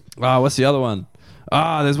what's the other one?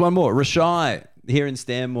 There's one more. Rashai here in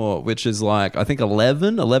Stanmore, which is like I think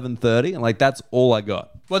 11:30, and like that's all I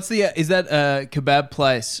got. Is that a kebab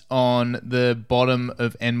place on the bottom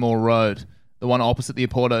of Enmore Road? The one opposite the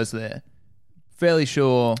Oporto's there? Fairly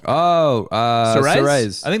sure.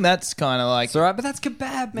 Saray's? I think that's kind of like... Saray, but that's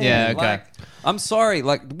kebab, man. Yeah, okay. I'm sorry,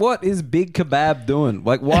 like, what is Big Kebab doing?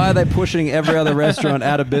 Like, why are they pushing every other restaurant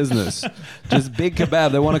out of business? Just Big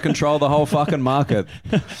Kebab. They want to control the whole fucking market.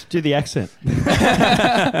 Do the accent.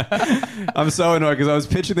 I'm so annoyed because I was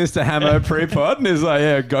pitching this to Hamo pre-pod and he's like,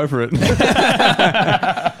 yeah, go for it.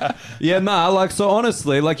 Yeah, nah, like, so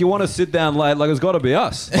honestly, like, you want to sit down late, like, it's got to be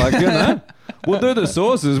us. Like, you know, we'll do the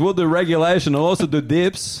sauces, we'll do regulation, we'll also do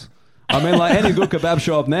dips. I mean, like, any good kebab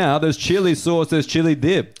shop now, there's chili sauce, there's chili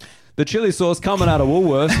dip. The chili sauce coming out of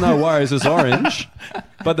Woolworths, no worries, it's orange.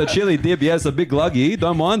 But the chili dip, yeah, it's a big gluggy,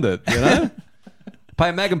 don't mind it, you know?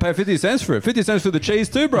 Pay 50 cents for it. 50 cents for the cheese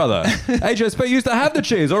too, brother. HSP used to have the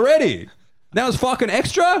cheese already. Now it's fucking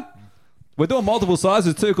extra? We're doing multiple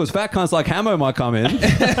sizes too because fat cunts like Hamo might come in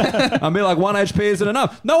and be like, 1 HP isn't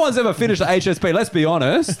enough. No one's ever finished the HSP, let's be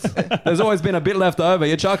honest. There's always been a bit left over.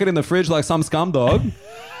 You chuck it in the fridge like some scumdog.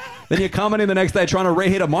 Then you're coming in the next day trying to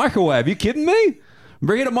reheat a microwave. You kidding me?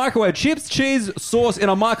 Reheat a microwave. Chips, cheese, sauce in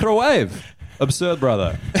a microwave. Absurd,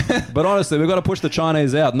 brother. But honestly, we've got to push the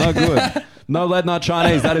Chinese out. No good. No late night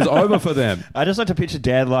Chinese. That is over for them. I just like to picture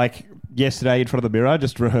Dad like yesterday in front of the mirror,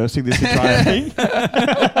 just rehearsing this entire thing.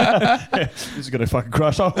 This is going to fucking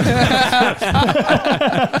crush off. Now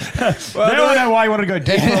I know why you want to go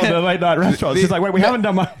deeper on the late night restaurants. He's like, wait, we haven't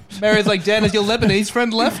done my... Mary's like, Dan, has your Lebanese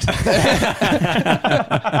friend left?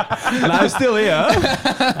 And I'm still here.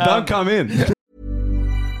 Don't come in.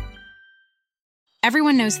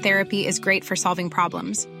 Everyone knows therapy is great for solving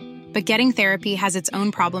problems, but getting therapy has its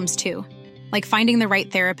own problems too, like finding the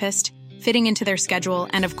right therapist, fitting into their schedule,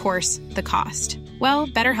 and of course, the cost. Well,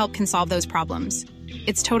 BetterHelp can solve those problems.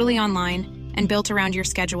 It's totally online and built around your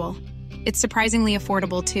schedule. It's surprisingly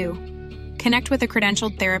affordable too. Connect with a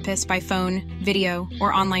credentialed therapist by phone, video,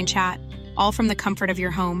 or online chat, all from the comfort of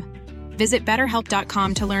your home. Visit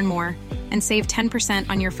BetterHelp.com to learn more and save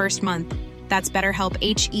 10% on your first month. That's BetterHelp,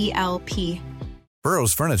 H-E-L-P.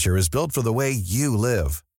 Burrow's furniture is built for the way you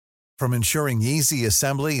live. From ensuring easy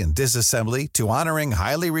assembly and disassembly to honoring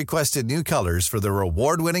highly requested new colors for their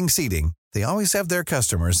award-winning seating, they always have their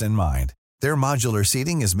customers in mind. Their modular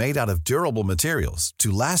seating is made out of durable materials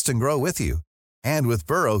to last and grow with you. And with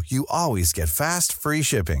Burrow, you always get fast, free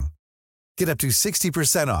shipping. Get up to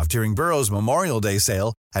 60% off during Burrow's Memorial Day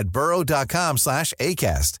sale at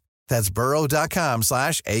burrow.com/ACAST. That's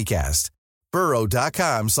burrow.com/ACAST.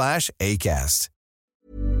 burrow.com/ACAST.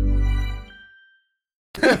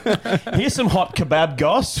 Here's some hot kebab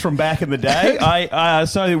goss from back in the day.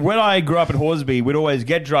 So when I grew up in Hornsby, we'd always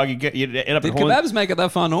get drunk. You'd end up Did at Hornsby. kebabs make it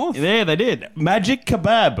that far north? Yeah, they did. Magic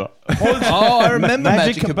Kebab. I remember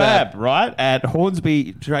Magic Kebab. Right? At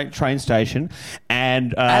Hornsby train station.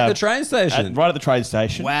 And At the train station? Right at the train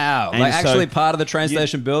station. Wow. And Like so- actually part of the train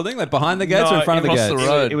station building? Like behind the gates or in front of the across gates? the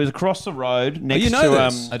road. It was across the road next you know to...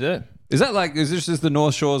 this? I do. Is this just the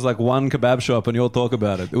North Shore's like one kebab shop and you'll talk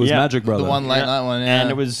about it? It was Yeah. Magic Brother. The one late night one, yeah. And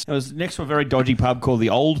it was next to a very dodgy pub called the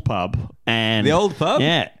Old Pub. And The Old Pub?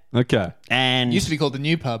 Yeah. Okay. And Used to be called the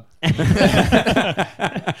New Pub.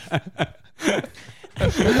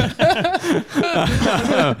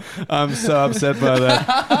 I'm so upset by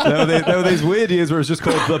that. There were these weird years where it was just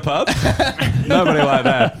called The Pub. Nobody liked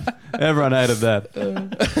that. Everyone hated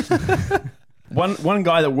that. One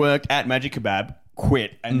guy that worked at Magic Kebab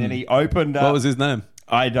quit, and then he opened up... What was his name?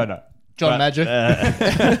 I don't know. John Magic.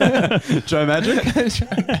 Joe Magic?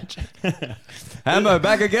 Hamo,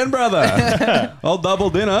 back again, brother. Old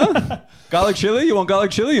double dinner. Garlic chili? You want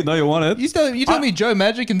garlic chili? You know you want it. You tell me Joe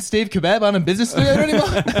Magic and Steve Kebab aren't in business together anymore?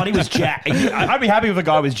 But he was jacked. I'd be happy if a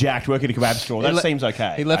guy was jacked working at a kebab store. That seems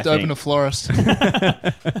okay. He left I to open think. a florist.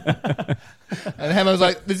 And Hamo was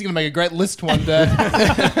like, this is going to make a great list one day.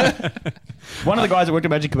 One of the guys that worked at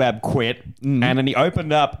Magic Kebab quit, and then he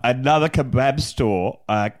opened up another kebab store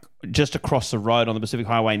just across the road on the Pacific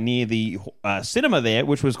Highway near the cinema there,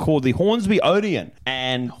 which was called the Hornsby Odeon.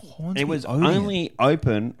 And it was only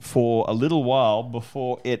open for a little while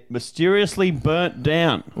before it mysteriously burnt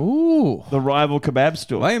down. Ooh. The rival kebab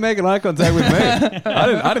store. Why are you making eye contact with me?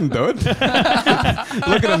 I didn't do it.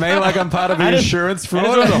 Looking at me like I'm part of an insurance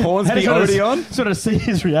fraud at the Hornsby Odeon. Sort of see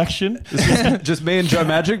his reaction. Just me and Joe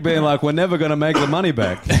Magic being like, we're never going to make the money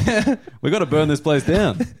back. We got to burn this place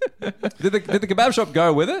down. Did the kebab shop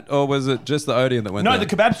go with it, or was it just the Odeon that went down? No, the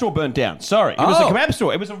kebab store burnt down. Sorry. It was the kebab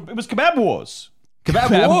store. It was Kebab Wars.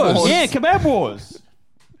 Kebab Wars? Yeah, Kebab Wars.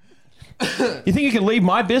 You think you can leave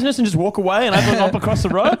my business and just walk away and open up across the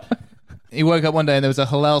road? He woke up one day and there was a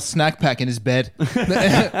halal snack pack in his bed. That's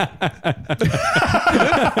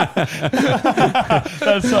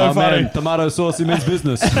so funny. Man, tomato sauce, he means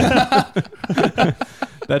business.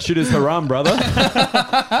 That shit is haram, brother.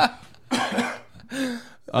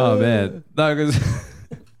 Oh, man. No, because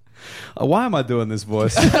Why am I doing this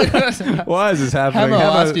voice? Why is this happening? Hamo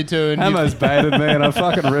asked you to. And Hamo's baited me, and I've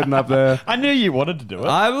fucking ridden up there. I knew you wanted to do it.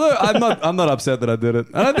 I'm not upset that I did it.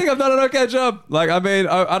 And I think I've done an okay job. Like, I mean,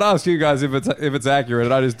 I'd ask you guys if it's accurate,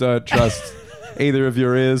 and I just don't trust either of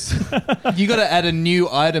your ears. You got to add a new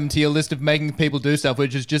item to your list of making people do stuff,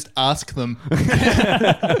 which is just ask them. Peer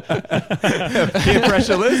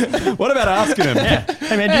pressure list? What about asking him? Yeah.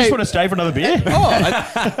 Hey, man, do you just want to stay for another beer?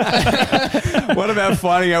 What about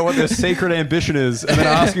finding out what their secret ambition is and then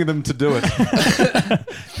asking them to do it?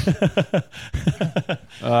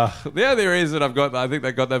 The only reason I think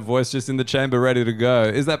they got that voice just in the chamber ready to go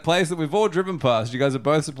is that place that we've all driven past. You guys have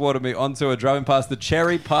both supported me onto a driving past the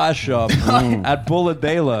Cherry Pie Shop at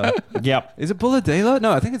Bulladela. Yep. Is it Bulladela?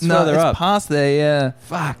 No, I think it's further up. It's past there, yeah.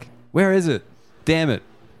 Fuck. Where is it? Damn it.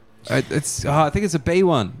 I think it's a B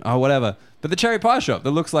one. Oh, whatever. But the Cherry Pie Shop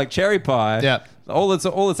that looks like cherry pie. Yeah. All it's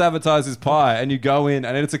advertised is pie, and you go in,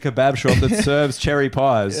 and it's a kebab shop that serves cherry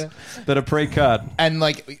pies that are pre-cut. And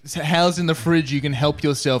like housed in the fridge, you can help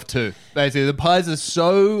yourself too. Basically, the pies are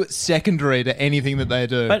so secondary to anything that they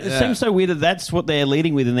do. But it seems so weird that that's what they're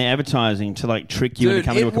leading with in their advertising to like trick you into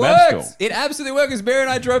coming to a kebab store. It absolutely works. Barry and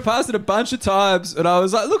I drove past it a bunch of times, and I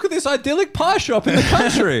was like, "Look at this idyllic pie shop in the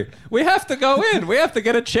country. We have to go in. We have to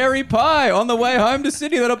get a cherry pie on the way home to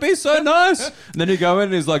Sydney. That'll be so nice." And then you go in,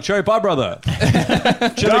 and he's like, "Cherry pie, brother."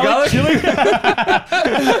 Chili garlic? Do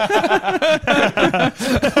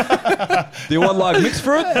you want like mixed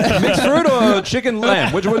fruit or chicken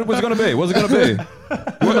lamb? Which was it going to be? What's it going to be?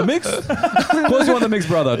 You want the mix? Of course you want the mix,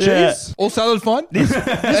 brother. Cheese? Yeah. All salad fine?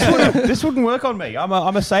 This wouldn't work on me. I'm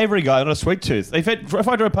a savoury guy, not a sweet tooth. If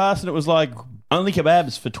I drove past and it was like only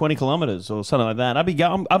kebabs for 20 kilometres or something like that, I'm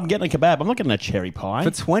getting a kebab. I'm not getting a cherry pie.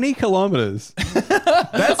 For 20 kilometres?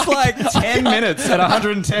 That's like 10 minutes at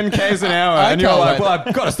 110 k's an hour. And you're like, well,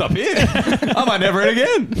 I've got to stop here. I might never eat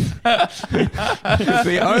again.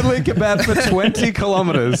 The only kebab for 20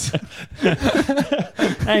 kilometres.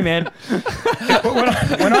 Hey, man.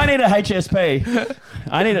 When I need a HSP,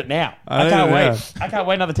 I need it now. I can't wait. I can't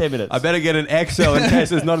wait another 10 minutes. I better get an XL in case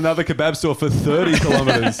there's not another kebab store for 30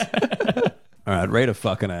 kilometres. All right, read a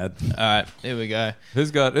fucking ad. All right, here we go.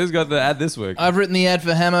 Who's got the ad this week? I've written the ad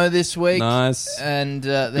for Hamo this week. Nice. And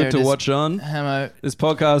there Good it to is. watch on. Hamo. This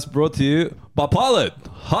podcast brought to you by Pilot.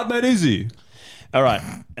 Hard made easy. All right,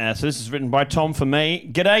 so this is written by Tom for me.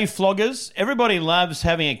 G'day, floggers. Everybody loves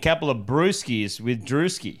having a couple of brewskis with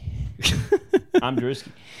Drewski. I'm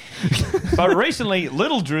Drewski. But recently,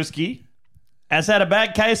 little Drewski has had a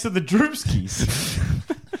bad case of the Droopskis.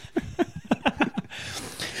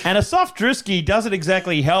 And a soft Drewski doesn't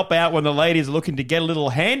exactly help out when the ladies are looking to get a little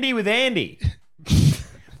handy with Andy.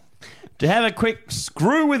 To have a quick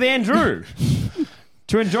screw with Andrew.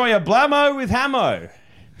 To enjoy a blammo with Hamo.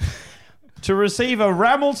 To receive a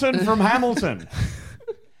Ramilton from Hamilton.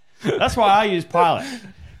 That's why I use Pilot.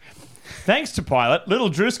 Thanks to Pilot, little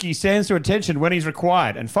Drewski stands to attention when he's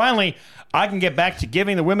required. And finally, I can get back to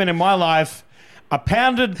giving the women in my life a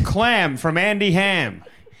pounded clam from Andy Ham.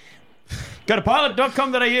 Go to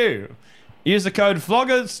pilot.com.au. Use the code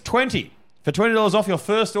FLOGGERS20 for $20 off your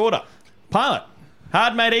first order. Pilot.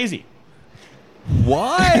 Hard made easy.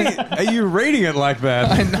 Why are you reading it like that?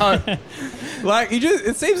 I know. Like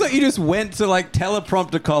it seems like you just went to like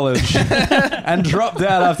teleprompter college and dropped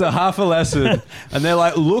out after half a lesson, and they're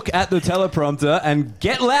like, look at the teleprompter and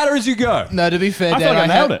get louder as you go. No, to be fair, I Dan, thought I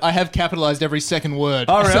nailed it. I have capitalised every second word.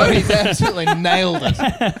 Oh, really? So he's absolutely nailed it.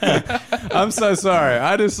 I'm so sorry.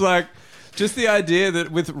 I just the idea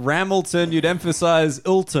that with Ramilton you'd emphasize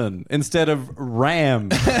Ilton instead of Ram.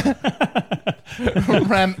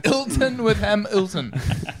 Ram Ilton with Ham Ilton.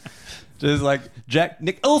 Just like Jack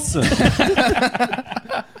Nicholson.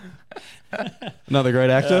 Another great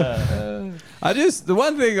actor. The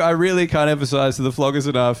one thing I really can't emphasize to the floggers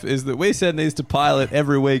enough is that we send these to Pilot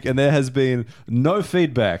every week and there has been no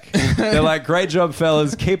feedback. They're like, great job,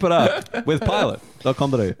 fellas. Keep it up with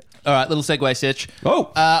pilot.com.au. All right, little segue, Sitch.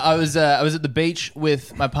 Oh. I was at the beach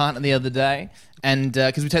with my partner the other day, and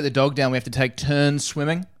because we take the dog down, we have to take turns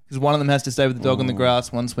swimming. Because one of them has to stay with the dog on the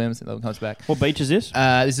grass, one swims, the other one comes back. What beach is this?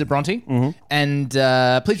 This is at Bronte. Mm-hmm. And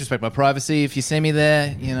please respect my privacy. If you see me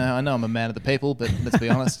there, I know I'm a man of the people, but let's be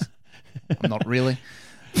honest, I'm not really.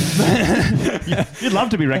 You'd love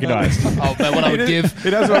to be recognised. Oh, but what I would give.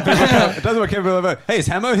 It does what people about. Hey, is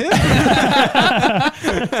Hamo here?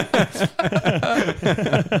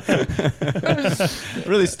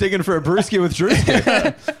 Really sticking for a brewski with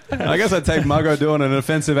Drewski. I guess I'd take Margot doing an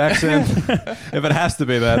offensive accent if it has to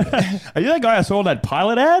be that. Are you that guy I saw in that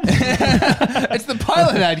Pilot ad? It's the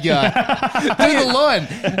Pilot ad guy. Do the line.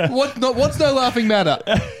 What's no laughing matter?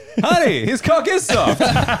 Honey, his cock is soft.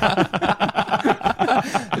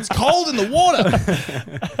 It's cold in the water.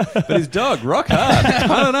 But his dog, rock hard.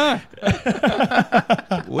 I don't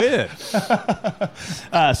know. Weird.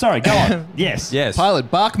 Sorry, go on. Yes. Yes. Pilot,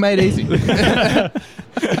 bark made easy.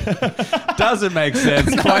 Doesn't make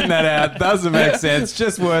sense. Point that out. Doesn't make sense.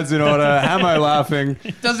 Just words in order. Hamo laughing.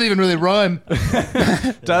 Doesn't even really rhyme.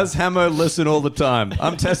 Does Hamo listen all the time?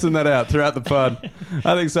 I'm testing that out throughout the pod.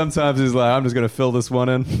 I think sometimes he's like, I'm just going to fill this one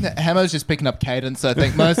in. Hamo's just picking up cadence, I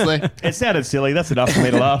think, mostly. It sounded silly. That's enough for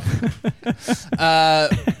me to laugh.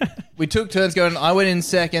 We took turns going. I went in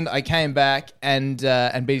second. I came back, and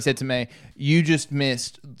Beatty said to me, "You just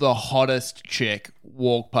missed the hottest chick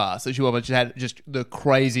walk past." So she had just the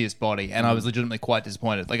craziest body, and I was legitimately quite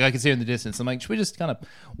disappointed. Like I could see her in the distance. I'm like, should we just kind of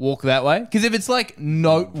walk that way? Because if it's like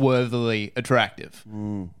noteworthily attractive,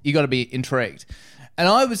 you got to be intrigued. And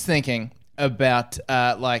I was thinking about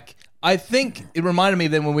I think it reminded me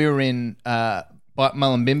then when we were in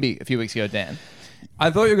Mullumbimby a few weeks ago, Dan. I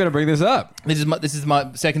thought you were going to bring this up. This is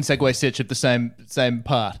my second segue stitch of the same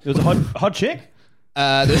part. It was a hot chick?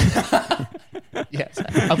 Yes,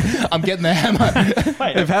 I'm getting the Hammer.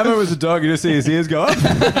 Wait, If Hamo was a dog, you just see his ears go up.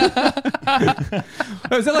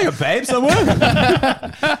 Oh, is that like a babe somewhere?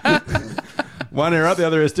 One ear up, the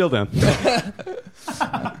other ear still down.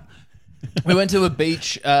 We went to a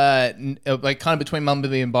beach, like kind of between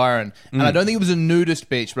Mullumbimby and Byron, and I don't think it was a nudist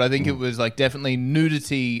beach, but I think it was like definitely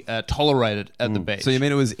nudity tolerated at the beach. So you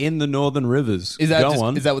mean it was in the Northern Rivers? is that Go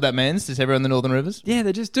on. is that what that means? Just everyone in the Northern Rivers? Yeah,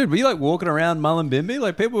 they just, dude, were you like walking around Mullumbimby?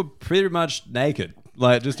 Like people were pretty much naked,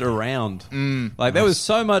 like just around. Like there was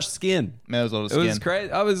so much skin. Man, there was a lot of It skin. was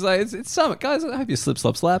crazy. I was like, it's summer. Guys, I hope you slip,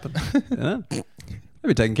 slop, slapping. You know?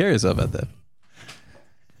 Maybe taking care of yourself out there.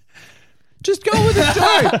 Just go with the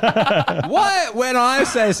joke. Why, when I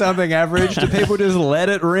say something average, do people just let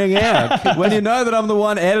it ring out? When you know that I'm the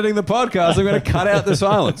one editing the podcast, I'm going to cut out the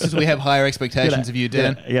silence. Because we have higher expectations of you,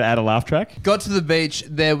 Dan. You gotta add a laugh track? Got to the beach.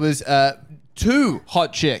 There was two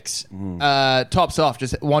hot chicks, tops off,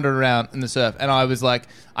 just wandering around in the surf. And I was like,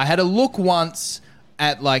 I had a look once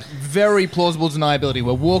at like very plausible deniability.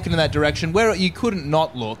 We're walking in that direction where you couldn't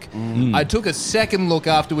not look. I took a second look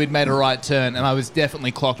after we'd made a right turn, and I was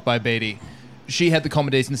definitely clocked by Beatty. She had the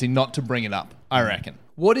common decency not to bring it up, I reckon.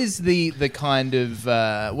 What is the kind of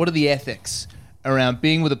what are the ethics around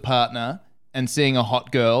being with a partner and seeing a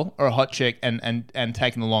hot girl or a hot chick and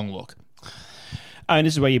taking a long look? Oh, and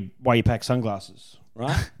this is why you pack sunglasses,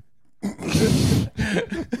 right?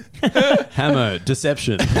 Hammer,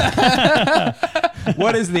 deception.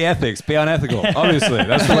 What is the ethics? Be unethical. Obviously,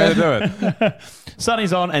 that's the way to do it.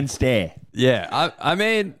 Sunny's on and stare. Yeah, I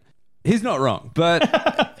mean, he's not wrong,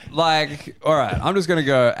 but like, all right, I'm just going to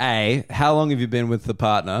go, A, how long have you been with the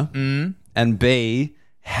partner? And B,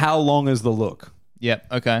 how long is the look? Yep,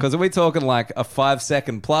 okay. Because are we talking like a 5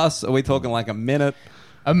 second plus? Are we talking like a minute?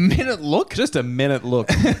 A minute look? Just a minute look.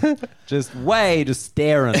 just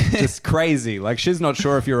staring. Just crazy. Like she's not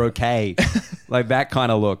sure if you're okay. Like that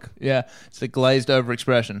kind of look. Yeah, it's a glazed over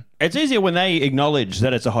expression. It's easier when they acknowledge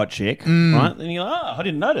that it's a hot chick, right? Then you're like, oh, I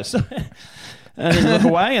didn't notice. And then you look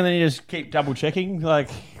away, and then you just keep double checking. Like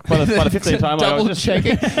by the 15th time, double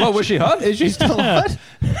checking. What, was she hot? Is she still hot?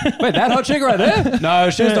 Wait, that hot chick right there?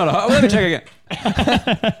 No, she's not hot. Let me check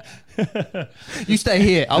again. You stay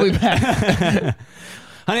here. I'll be back.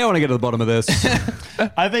 Honey, I want to get to the bottom of this.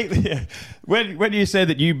 I think when you said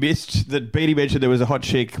that you missed that Beatty mentioned there was a hot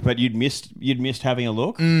chick, but you'd missed having a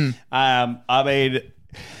look. I mean,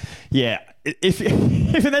 yeah. If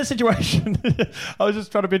in that situation, I was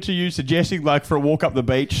just trying to picture you suggesting like for a walk up the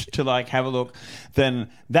beach to like have a look, then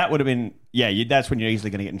that would have been that's when you're easily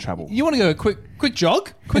going to get in trouble. You want to go a quick jog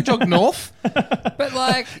north, but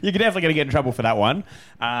like you're definitely going to get in trouble for that one.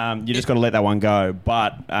 You just got to let that one go.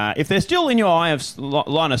 But if they're still in your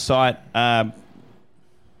line of sight, I'm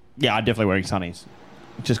definitely wearing sunnies,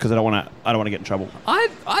 just because I don't want to get in trouble. I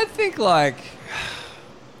think like.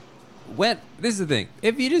 This is the thing.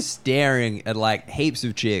 If you're just staring at like heaps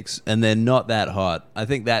of chicks and they're not that hot, I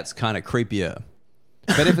think that's kind of creepier.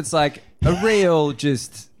 But if it's like a real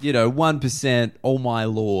just, 1%, oh my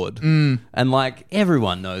lord, and like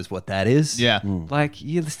everyone knows what that is. Yeah. Like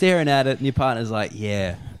you're staring at it and your partner's like,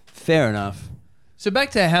 yeah, fair enough. So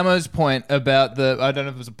back to Hamo's point about I don't know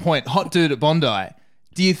if it was a point, hot dude at Bondi.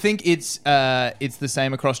 Do you think it's the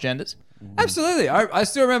same across genders? Absolutely. I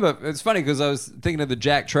still remember. It's funny because I was thinking of the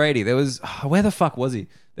Jack Tradie. There was, where the fuck was he?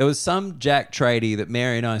 There was some Jack Tradie that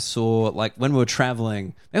Mary and I saw like when we were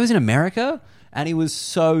traveling. It was in America and he was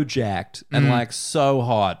so jacked and like so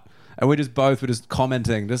hot. And we just both were just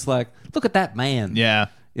commenting, just like, look at that man. Yeah.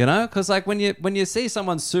 You know, because like when you see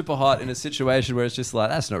someone super hot in a situation where it's just like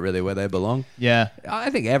that's not really where they belong. Yeah, I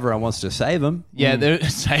think everyone wants to save them. Yeah,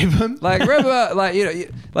 save them. Like remember,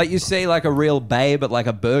 like you see like a real babe at like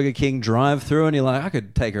a Burger King drive-through, and you're like, I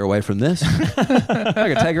could take her away from this.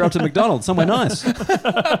 I could take her up to McDonald's, somewhere nice.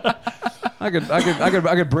 I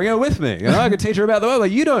could bring her with me. You know, I could teach her about the world.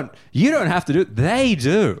 Like you don't have to do it. They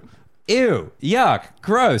do. Ew, yuck,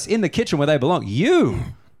 gross. In the kitchen where they belong. You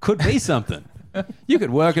could be something. You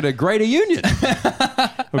could work at a Greater Union.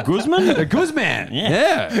 A Guzman? A Guzman.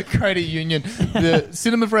 Yeah. Greater Union. The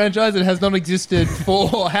cinema franchise that has not existed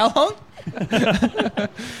for how long?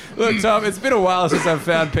 Look, Tom, it's been a while since I've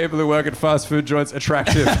found people who work at fast food joints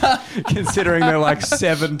attractive, considering they're like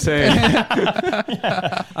 17.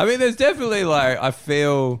 I mean, there's definitely like, I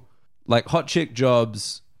feel like hot chick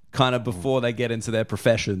jobs kind of before they get into their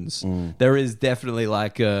professions. There is definitely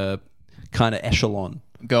like a kind of echelon.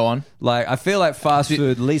 Go on. Like, I feel like fast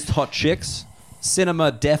food, least hot chicks.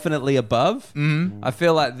 Cinema, definitely above. I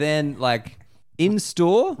feel like then, like,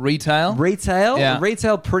 in-store. Retail. Yeah.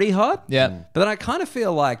 Retail, pretty hot. Yeah. But then I kind of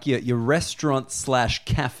feel like your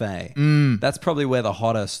restaurant/cafe. That's probably where the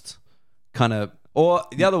hottest kind of... Or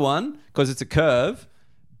the other one, because it's a curve,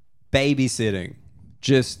 babysitting.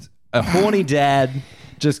 Just a horny dad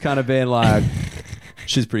just kind of being like...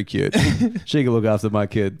 She's pretty cute. She can look after my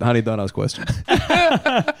kid. Honey, don't ask questions.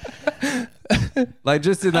 Like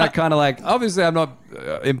just in that kind of like, obviously I'm not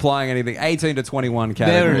implying anything. 18 to 21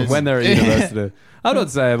 category when they're at university. I'm not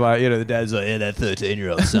saying like, the dad's like, that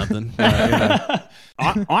 13-year-old something.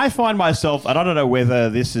 I find myself, and I don't know whether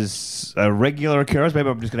this is a regular occurrence, maybe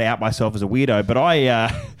I'm just going to out myself as a weirdo, but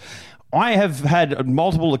I have had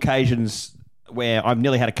multiple occasions where I've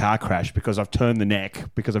nearly had a car crash because I've turned the neck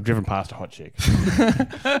because I've driven past a hot chick.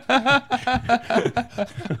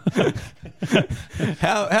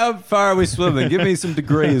 How far are we swimming? Give me some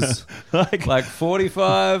degrees. Like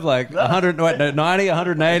 45, like 100, 90,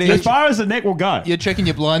 180. As far as the neck will go. You're checking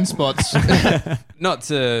your blind spots. Not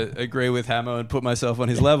to agree with Hamo and put myself on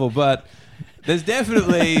his level, but there's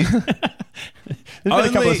definitely... There's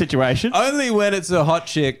been a couple of situations. Only when it's a hot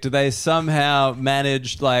chick do they somehow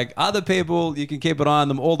manage, like, other people, you can keep an eye on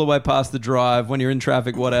them all the way past the drive when you're in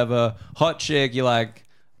traffic, whatever. Hot chick, you're like,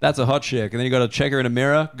 that's a hot chick. And then you got to check her in a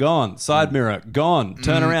mirror, gone. Side mirror, gone.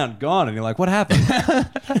 Turn around, gone. And you're like, what happened?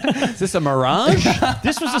 Is this a mirage?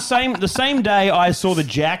 This was the same day I saw the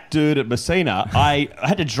Jack dude at Messina. I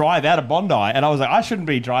had to drive out of Bondi, and I was like, I shouldn't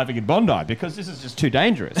be driving in Bondi because this is just too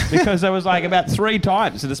dangerous. Because there was like about 3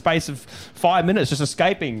 times in the space of 5 minutes just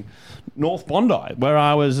escaping North Bondi, where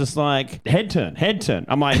I was just like, head turn.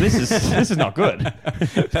 I'm like, this is not good.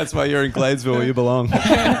 That's why you're in Gladesville where you belong.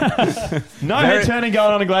 No head turning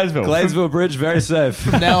going on in Gladesville. Gladesville Bridge, very safe.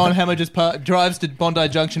 From now on, Hammer just drives to Bondi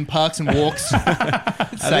Junction, parks and walks.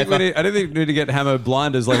 I don't think we need to get Hammer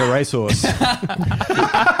blinders like a racehorse.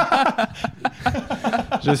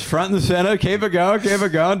 Just front and center, keep it going.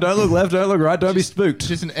 Don't look left, don't look right, don't be spooked.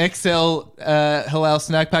 Just an XL halal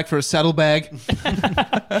snack pack for a saddlebag.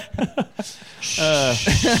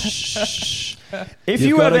 If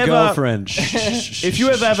you have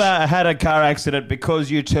ever had a car accident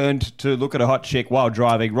because you turned to look at a hot chick while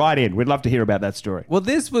driving, write in. We'd love to hear about that story. Well,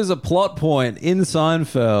 this was a plot point in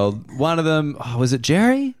Seinfeld. One of them, was it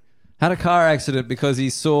Jerry? Had a car accident because he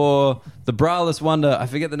saw the braless wonder, I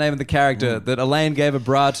forget the name of the character, that Elaine gave a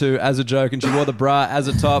bra to as a joke, and she wore the bra as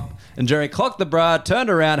a top, and Jerry clocked the bra, turned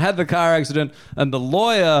around, had the car accident, and the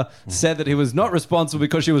lawyer said that he was not responsible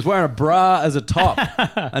because she was wearing a bra as a top,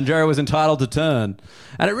 and Jerry was entitled to turn.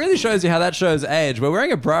 And it really shows you how that shows age. Where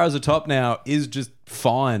wearing a bra as a top now is just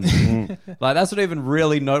fine. Like, that's not even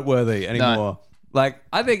really noteworthy anymore. No. Like,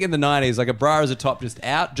 I think in the 90s, like a bra as a top just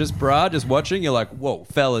out, just bra, just watching, you're like, whoa,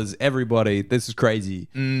 fellas, everybody, this is crazy.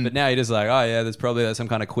 But now you're just like, oh yeah, there's probably some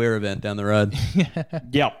kind of queer event down the road.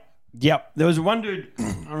 Yep. There was one dude,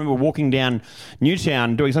 I remember walking down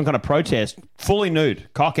Newtown doing some kind of protest, fully nude,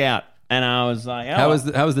 cock out. And I was like, oh. How was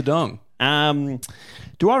the dong?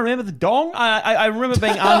 Do I remember the dong? I remember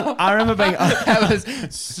being. That was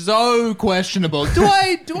so questionable. Do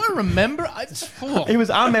I remember? It was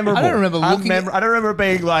unmemorable. I don't remember looking. I don't remember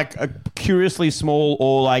being like a curiously small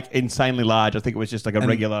or like insanely large. I think it was just like a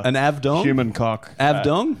regular an avdong human cock.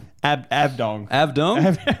 Avdong. Avdong.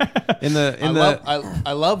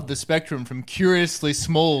 I love the spectrum from curiously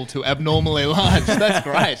small to abnormally large. That's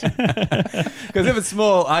great. Because if it's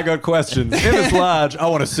small, I got questions. If it's large, I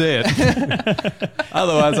want to see it.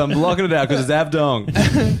 Otherwise, I'm blocking it out because it's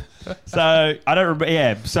Avdong. So I don't remember.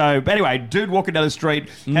 Yeah. So anyway, dude walking down the street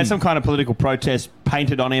had some kind of political protest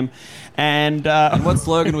painted on him, and What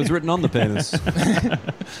slogan was written on the penis?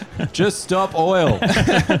 Just stop oil.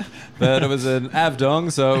 But it was an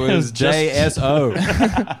Avdong, so it was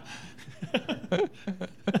JSO.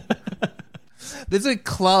 There's a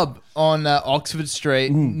club on Oxford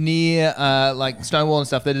Street near like Stonewall and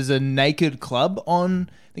stuff that is a naked club on,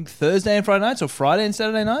 I think, Thursday and Friday nights or Friday and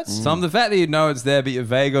Saturday nights. Tom, the fact that you know it's there but you're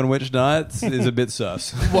vague on which nights is a bit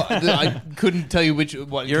sus. What? I couldn't tell you which.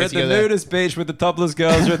 What? You're at the nudist beach with the topless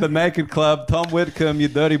girls. You're at the naked club. Tom Whitcomb, you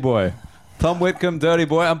dirty boy. Tom Whitcomb, dirty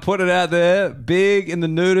boy. I'm putting it out there, big in the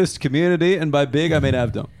nudist community, and by big I mean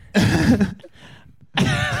Avdom.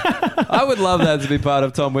 I would love that to be part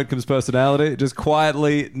of Tom Whitcomb's personality, just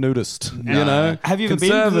quietly nudist. You know, have you ever been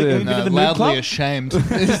to the nude loudly club? ashamed.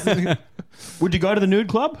 Would you go to the nude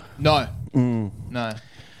club? No, no.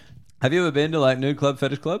 Have you ever been to like nude club,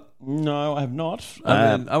 fetish club? No, I have not.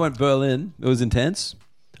 I went Berlin. It was intense.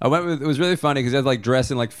 It was really funny because they had like dress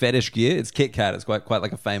in like fetish gear. It's Kit Kat. It's quite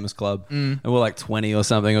like a famous club. And we're like 20 or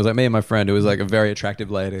something. It was like me and my friend who was like a very attractive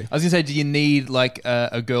lady. I was gonna say, do you need like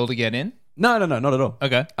a girl to get in? No, not at all.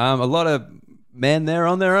 Okay. A lot of men there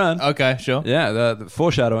on their own. Okay, sure. Yeah, the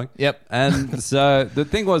foreshadowing. Yep. And so the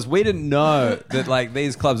thing was, we didn't know that like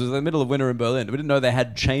these clubs, it was in the middle of winter in Berlin. We didn't know they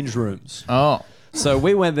had change rooms. Oh. So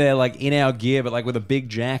we went there like in our gear, but like with a big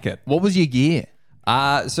jacket. What was your gear?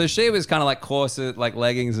 So she was kind of like corset, like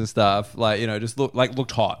leggings and stuff, like, you know, just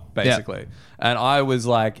looked hot basically. And I was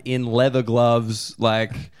like in leather gloves,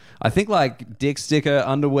 like I think like dick sticker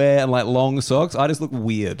underwear and like long socks. I just looked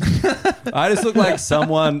weird. I just looked like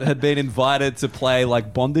someone had been invited to play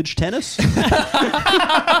like bondage tennis.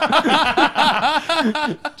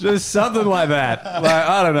 Just something like that. Like,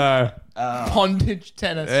 I don't know. Bondage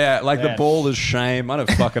tennis. Yeah, like the ball is shame. I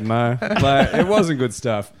don't fucking know. Like, it wasn't good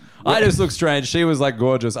stuff. I just looked strange. She was like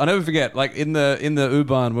gorgeous. I'll never forget, like in the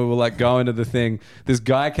U-Bahn, we were like going to the thing. This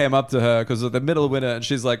guy came up to her because of the middle of winter, and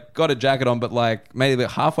she's like got a jacket on, but like maybe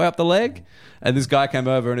like halfway up the leg. And this guy came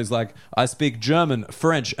over and is like, I speak German,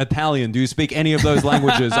 French, Italian. Do you speak any of those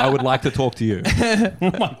languages? I would like to talk to you.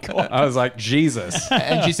 Oh my God. I was like, Jesus.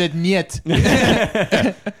 And she said, "Niet."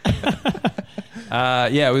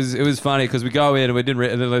 Yeah, it was funny because we go in and we didn't,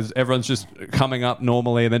 and then everyone's just coming up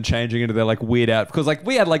normally and then changing into their like weird outfits. Because like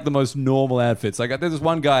we had like the most normal outfits. Like there's this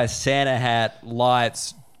one guy, Santa hat,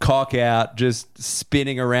 lights, cock out, just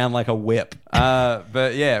spinning around like a whip.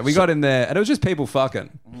 But yeah, we got in there and it was just people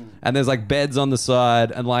fucking. And there's like beds on the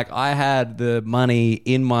side, and like I had the money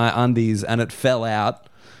in my undies and it fell out.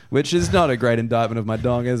 Which is not a great indictment of my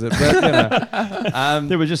dong, is it? But, you know.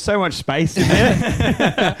 There was just so much space in there.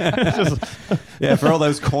 Yeah, for all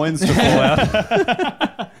those coins to fall out.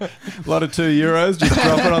 A lot of €2 just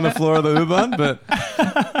drop it on the floor of the U-Bahn. But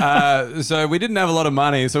so we didn't have a lot of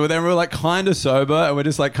money. So then we were like kind of sober and we're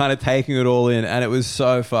just like kind of taking it all in. And it was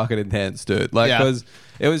so fucking intense, dude. Like, because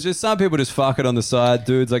it was just some people just fuck it on the side.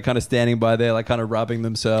 Dudes like kind of standing by there, like kind of rubbing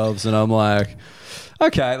themselves. And I'm like...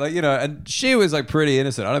 Okay, like, you know, and she was like pretty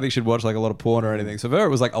innocent. I don't think she'd watched like a lot of porn or anything. So for her, it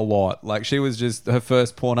was like a lot. Like she was just, her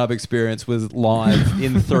first Pornhub experience was live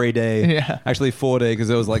in 3D. Yeah. Actually 4D because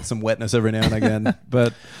there was like some wetness every now and again.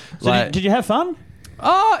 But So like, did you have fun?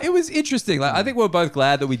 Oh, it was interesting. Like I think we were both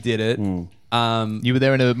glad that we did it. You were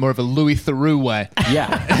there in a more of a Louis Theroux way.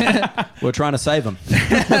 Yeah. We're trying to save him.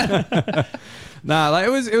 Nah, like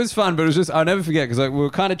it was fun, but it was just, I'll never forget because like we were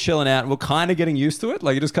kind of chilling out and we're kind of getting used to it.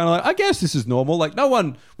 Like you're just kind of like, I guess this is normal. Like no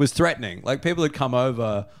one was threatening. Like people would come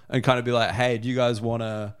over and kind of be like, hey, do you guys want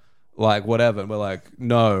to like whatever? And we're like,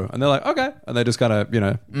 no. And they're like, okay. And they just kind of, you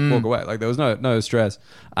know, walk away. Like there was no stress.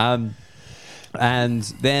 And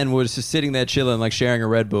then we're just sitting there chilling, like sharing a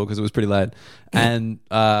Red Bull because it was pretty late. And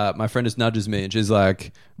my friend just nudges me and she's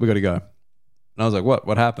like, we got to go. And I was like,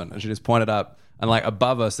 what happened? And she just pointed up. And like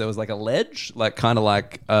above us, there was like a ledge, like kind of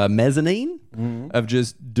like a mezzanine of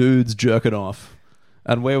just dudes jerking off.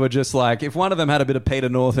 And we were just like, if one of them had a bit of Peter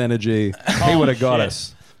North energy, he would have got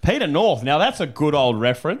us. Peter North. Now that's a good old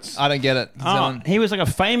reference. I don't get it. He was like a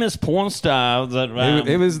famous porn star that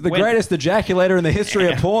He was the greatest ejaculator in the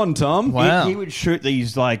history of porn, Tom. Wow. He would shoot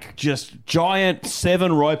these like just giant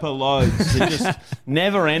 7 roper loads that just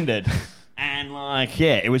never ended. And like,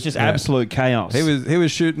 yeah, it was just absolute chaos. He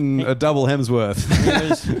was shooting a double Hemsworth.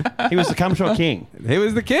 He was the cum shot king. He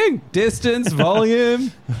was the king. Distance,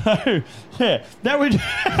 volume. Yeah, that would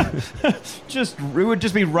it would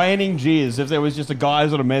just be raining jizz if there was just a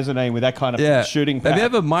guys on a mezzanine with that kind of shooting power. Have you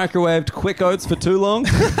ever microwaved quick oats for too long?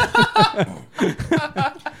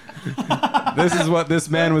 This is what this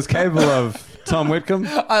man was capable of Tom Whitcomb.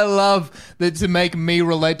 I love that to make me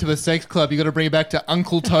relate to the sex club, you got to bring it back to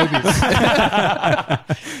Uncle Toby's.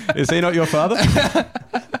 Is he not your father?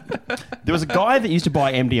 There was a guy that used to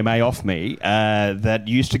buy MDMA off me that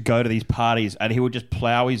used to go to these parties and he would just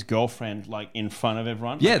plow his girlfriend like in front of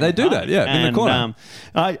everyone. Yeah, they do that. Yeah, in the corner.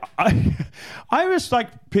 I just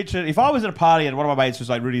like pictured if I was at a party and one of my mates was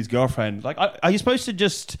like Rudy's girlfriend. Like, are you supposed to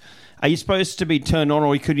be turned on,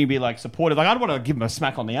 or couldn't you be like supportive? Like, I'd want to give him a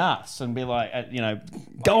smack on the ass and be like,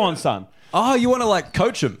 go on, son. Oh, you want to like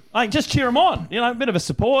coach him? Like, just cheer him on. A bit of a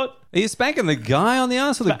support. Are you spanking the guy on the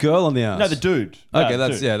ass or the girl on the ass? No, the dude. Okay,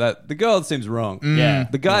 Dude. the girl seems wrong. Yeah.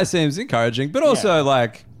 The guy seems encouraging, but also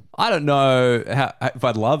like I don't know if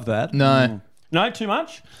I'd love that. No. No, too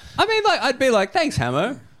much? I mean, like I'd be like, thanks,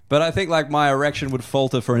 Hamo. But I think like my erection would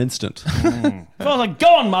falter for an instant. I was like,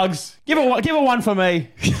 go on, Muggs. Give her one for me.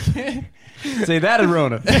 See, that'd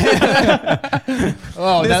ruin it. This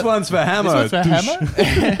one's for Hamo. This one's for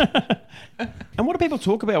Hamo? And what do people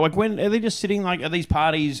talk about? Like, when are they just sitting like at these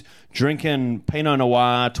parties, drinking Pinot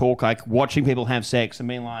Noir, talk like watching people have sex and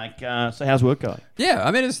being like, "So how's work going?" Yeah, I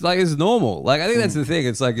mean, it's normal. Like, I think that's the thing.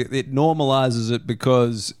 It's like it normalizes it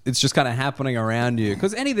because it's just kind of happening around you.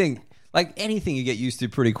 Because anything you get used to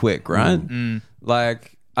pretty quick, right?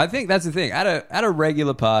 Like, I think that's the thing. At a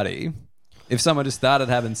regular party, if someone just started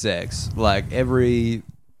having sex, like every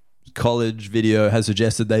college video has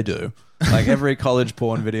suggested they do. Like every college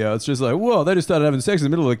porn video, it's just like, whoa, they just started having sex in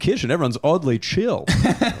the middle of the kitchen. Everyone's oddly chill.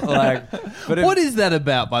 What is that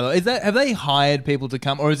about, by the way? Have they hired people to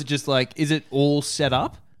come, or is it just like, is it all set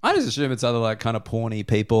up? I just assume it's other like kind of porny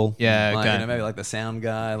people. Yeah, like, okay. Maybe like the sound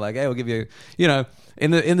guy. Like, hey, we'll give you,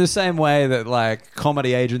 in the same way that like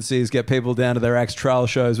comedy agencies get people down to their acts trial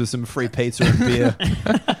shows with some free pizza and beer.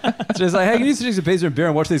 It's just like, hey, can you stick some pizza and beer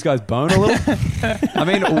and watch these guys bone a little? I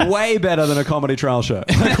mean, way better than a comedy trial show.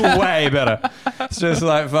 Like, way better. It's just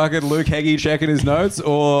like fucking Luke Heggie checking his notes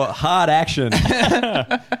or hard action.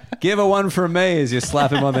 Give her one from me as you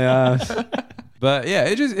slap him on the ass. But yeah,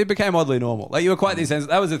 it became oddly normal. Like, you were quite desensitized.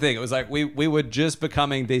 That was the thing. It was like we were just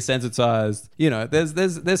becoming desensitized.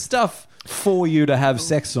 There's stuff for you to have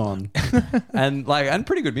sex on, and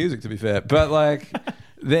pretty good music, to be fair. But like,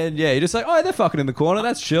 then yeah, you're just like, oh, they're fucking in the corner.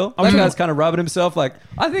 That's chill. That guy's kind of rubbing himself. Like,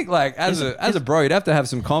 I think like as a bro, you'd have to have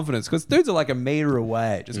some confidence because dudes are like a meter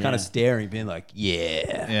away, just kind of staring, being like,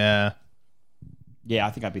 yeah. Yeah,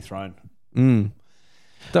 I think I'd be thrown.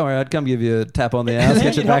 Don't worry, I'd come give you a tap on the ass,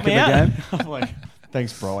 get you back in the game. I'm like,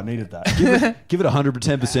 thanks, bro. I needed that. Give it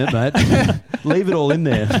 110%, mate. Leave it all in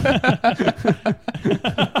there.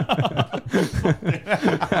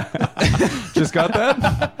 Just got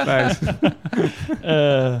that? Thanks.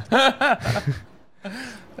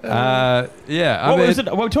 Yeah. Was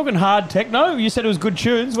it? We're talking hard techno. You said it was good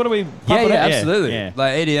tunes. What are we? Yeah, absolutely. Yeah.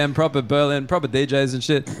 Like EDM, proper Berlin, proper DJs and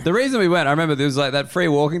shit. The reason we went, I remember there was like that free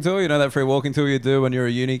walking tour. You know that free walking tour you do when you're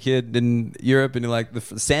a uni kid in Europe and you're like the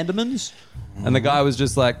Sandemans? And the guy was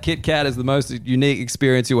just like, Kit Kat is the most unique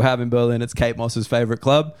experience you'll have in Berlin. It's Kate Moss's favorite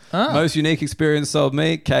club. Most unique experience sold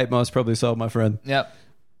me. Kate Moss probably sold my friend. Yep.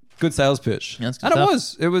 Good sales pitch. Yeah, and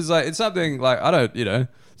it was like, it's something like, I don't,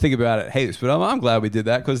 think about it heaps, but I'm glad we did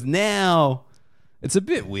that because now it's a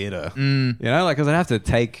bit weirder. Because I'd have to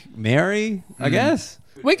take Mary, I guess.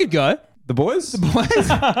 We could go. The boys?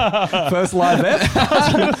 First live ep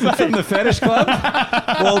from the Fetish Club.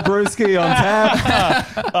 Walt Brewski on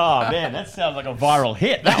tap. Oh, man, that sounds like a viral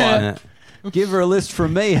hit, that one. Give her a list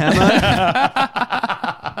from me, Hammer.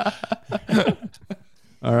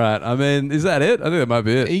 All right. I mean, is that it? I think that might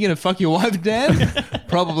be it. Are you going to fuck your wife, Dan?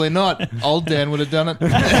 Probably not. Old Dan would have done it.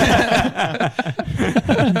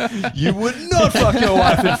 You would not fuck your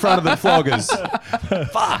wife in front of the floggers.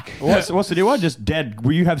 Fuck. What's the new one? Just dead.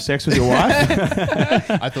 Will you have sex with your wife?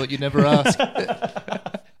 I thought you'd never ask.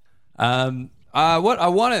 I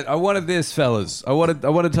wanted this, fellas. I wanted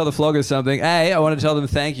to tell the floggers something. I want to tell them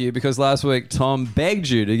thank you because last week Tom begged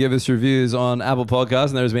you to give us reviews on Apple Podcasts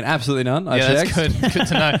and there has been absolutely none. I checked. That's good. Good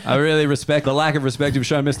to know. I really respect the lack of respect you've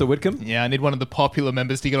shown Mr. Whitcomb. Yeah, I need one of the popular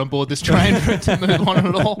members to get on board this train for it to move on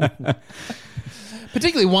at all.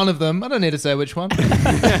 Particularly one of them. I don't need to say which one.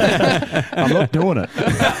 I'm not doing it.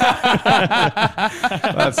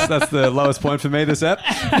 That's the lowest point for me this ep.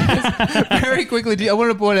 Very quickly, I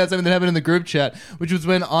wanted to point out something that happened in the group chat, which was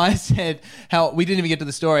when I said how we didn't even get to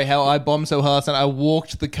the story, how I bombed so hard and I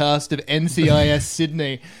walked the cast of NCIS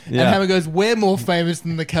Sydney. And Hammer goes, we're more famous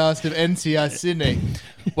than the cast of NCIS Sydney.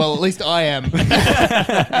 Well, at least I am.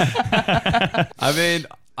 I mean,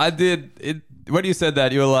 I did it. When you said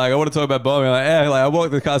that, you were like, I want to talk about bombing. Like, yeah, like I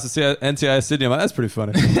walked the cast of NCIS Sydney. I'm like, that's pretty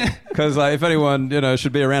funny. Because like, if anyone,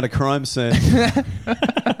 should be around a crime scene.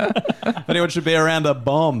 If anyone should be around a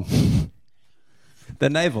bomb. They're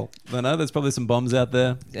naval. I know there's probably some bombs out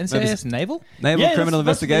there. NCIS naval? Naval Criminal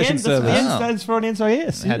Investigation Service. That's the N stands for an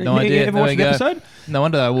NCIS. I had no idea. You ever watched an episode? No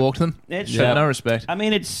wonder I walked them. Yeah. No respect. I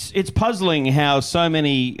mean, it's puzzling how so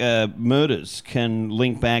many murders can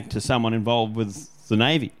link back to someone involved with the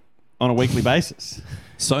Navy on a weekly basis.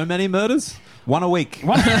 So many murders? One a week.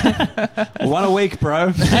 One a week, bro.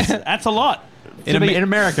 That's a lot. In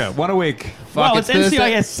America, one a week. Well, it's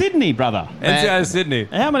NCIS Sydney, brother. NCIS Sydney.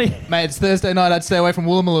 How many? Mate, it's Thursday night. I'd stay away from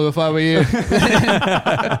Woolloomooloo if I were you.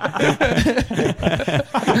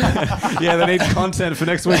 Yeah, they need content for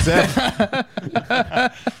next week's ep.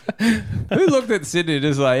 Who looked at Sydney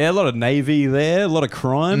just like, yeah, a lot of Navy there, a lot of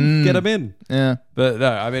crime. Get them in. Yeah. But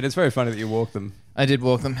no, I mean, it's very funny that you walked them. I did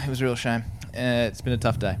walk them. It was a real shame. It's been a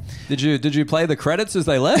tough day. Did you play the credits as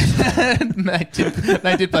they left?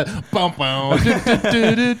 They did play. Bum, bum,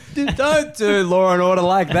 Don't do Law and Order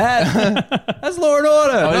like that. That's Law and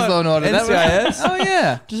Order. Oh, it's Law and Order. NCIS. Oh,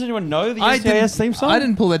 yeah. Does anyone know the NCIS theme song? I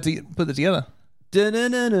didn't put that together. I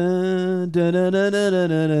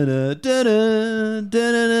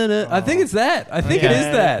think it's that. I think it is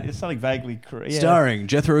that. It's something vaguely... Starring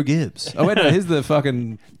Jethro Gibbs. Oh, wait, no, he's the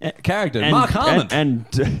fucking character. Mark Harmon. And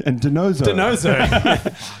Denozo.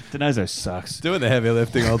 Denozo sucks. Doing the heavy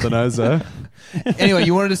lifting, old Denozo. Anyway, what did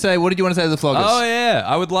you want to say to the floggers? Oh, yeah.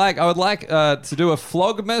 I would like to do a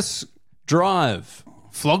Flogmas drive.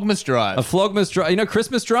 Flogmas drive. A Flogmas drive. You know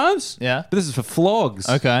Christmas drives? Yeah. But this is for flogs.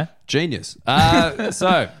 Okay. Genius.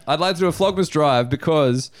 So I'd like to do a Flogmas drive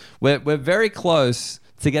because we're very close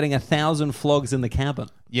to getting 1,000 flogs in the cabin.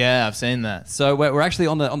 Yeah, I've seen that. So we're actually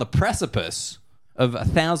on the precipice of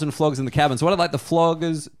 1,000 flogs in the cabin. So what I'd like the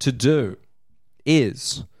floggers to do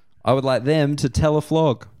is I would like them to tell a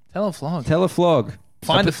flog. Tell a flog. Tell a flog.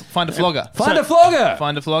 Find a flogger. Find a flogger.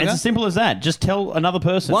 Find a flogger. It's as simple as that. Just tell another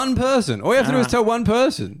person. One person. All you have to do is tell one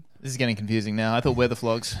person. This is getting confusing now. I thought we're the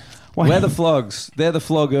flogs. We're the flogs. They're the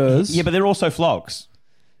floggers. Yeah, but they're also flogs.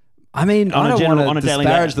 I mean, I don't want to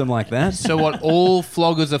disparage them like that. So what? All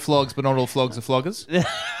floggers are flogs, but not all flogs are floggers?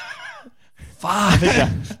 Fuck.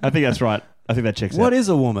 I think that's right. I think that checks out. What is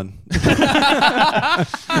a woman? All right.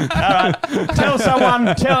 Tell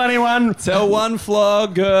someone. Tell anyone. Tell one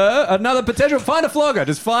flogger. Another potential. Find a flogger.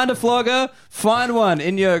 Just find a flogger. Find one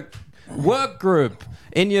in your work group.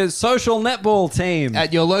 In your social netball team.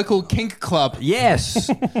 At your local kink club. Yes.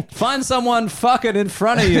 Find someone fucking in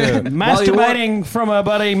front of you. Masturbating from a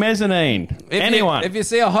bloody mezzanine. Anyone. If you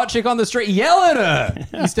see a hot chick on the street, yell at her.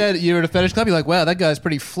 Instead, you're at a fetish club, you're like, wow, that guy's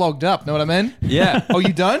pretty flogged up. Know what I mean? Yeah. Oh,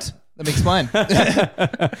 you don't? Let me explain.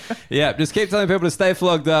 Yeah, just keep telling people to stay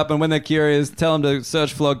flogged up, and when they're curious, tell them to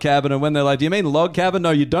search flog cabin, and when they're like, do you mean log cabin? No,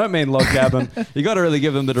 you don't mean log cabin. You got to really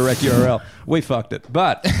give them the direct URL. We fucked it.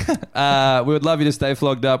 But we would love you to stay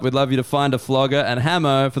flogged up. We'd love you to find a flogger, and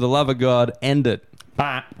Hamo, for the love of God, end it.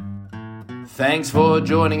 Bye. Thanks for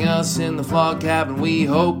joining us in the Flog Cabin. We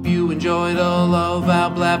hope you enjoyed all of our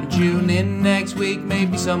blab. Tune in next week.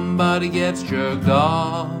 Maybe somebody gets jerked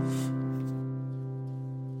off.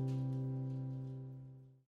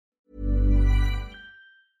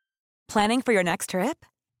 Planning for your next trip?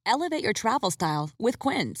 Elevate your travel style with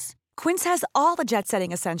Quince. Quince has all the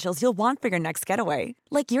jet-setting essentials you'll want for your next getaway,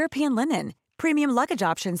 like European linen, premium luggage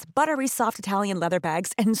options, buttery soft Italian leather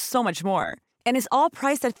bags, and so much more. And is all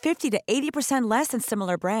priced at 50 to 80% less than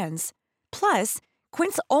similar brands. Plus,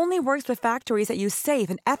 Quince only works with factories that use safe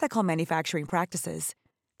and ethical manufacturing practices.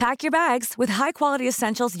 Pack your bags with high-quality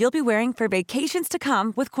essentials you'll be wearing for vacations to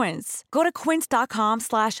come with Quince. Go to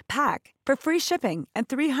quince.com/pack for free shipping and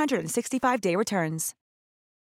 365-day returns.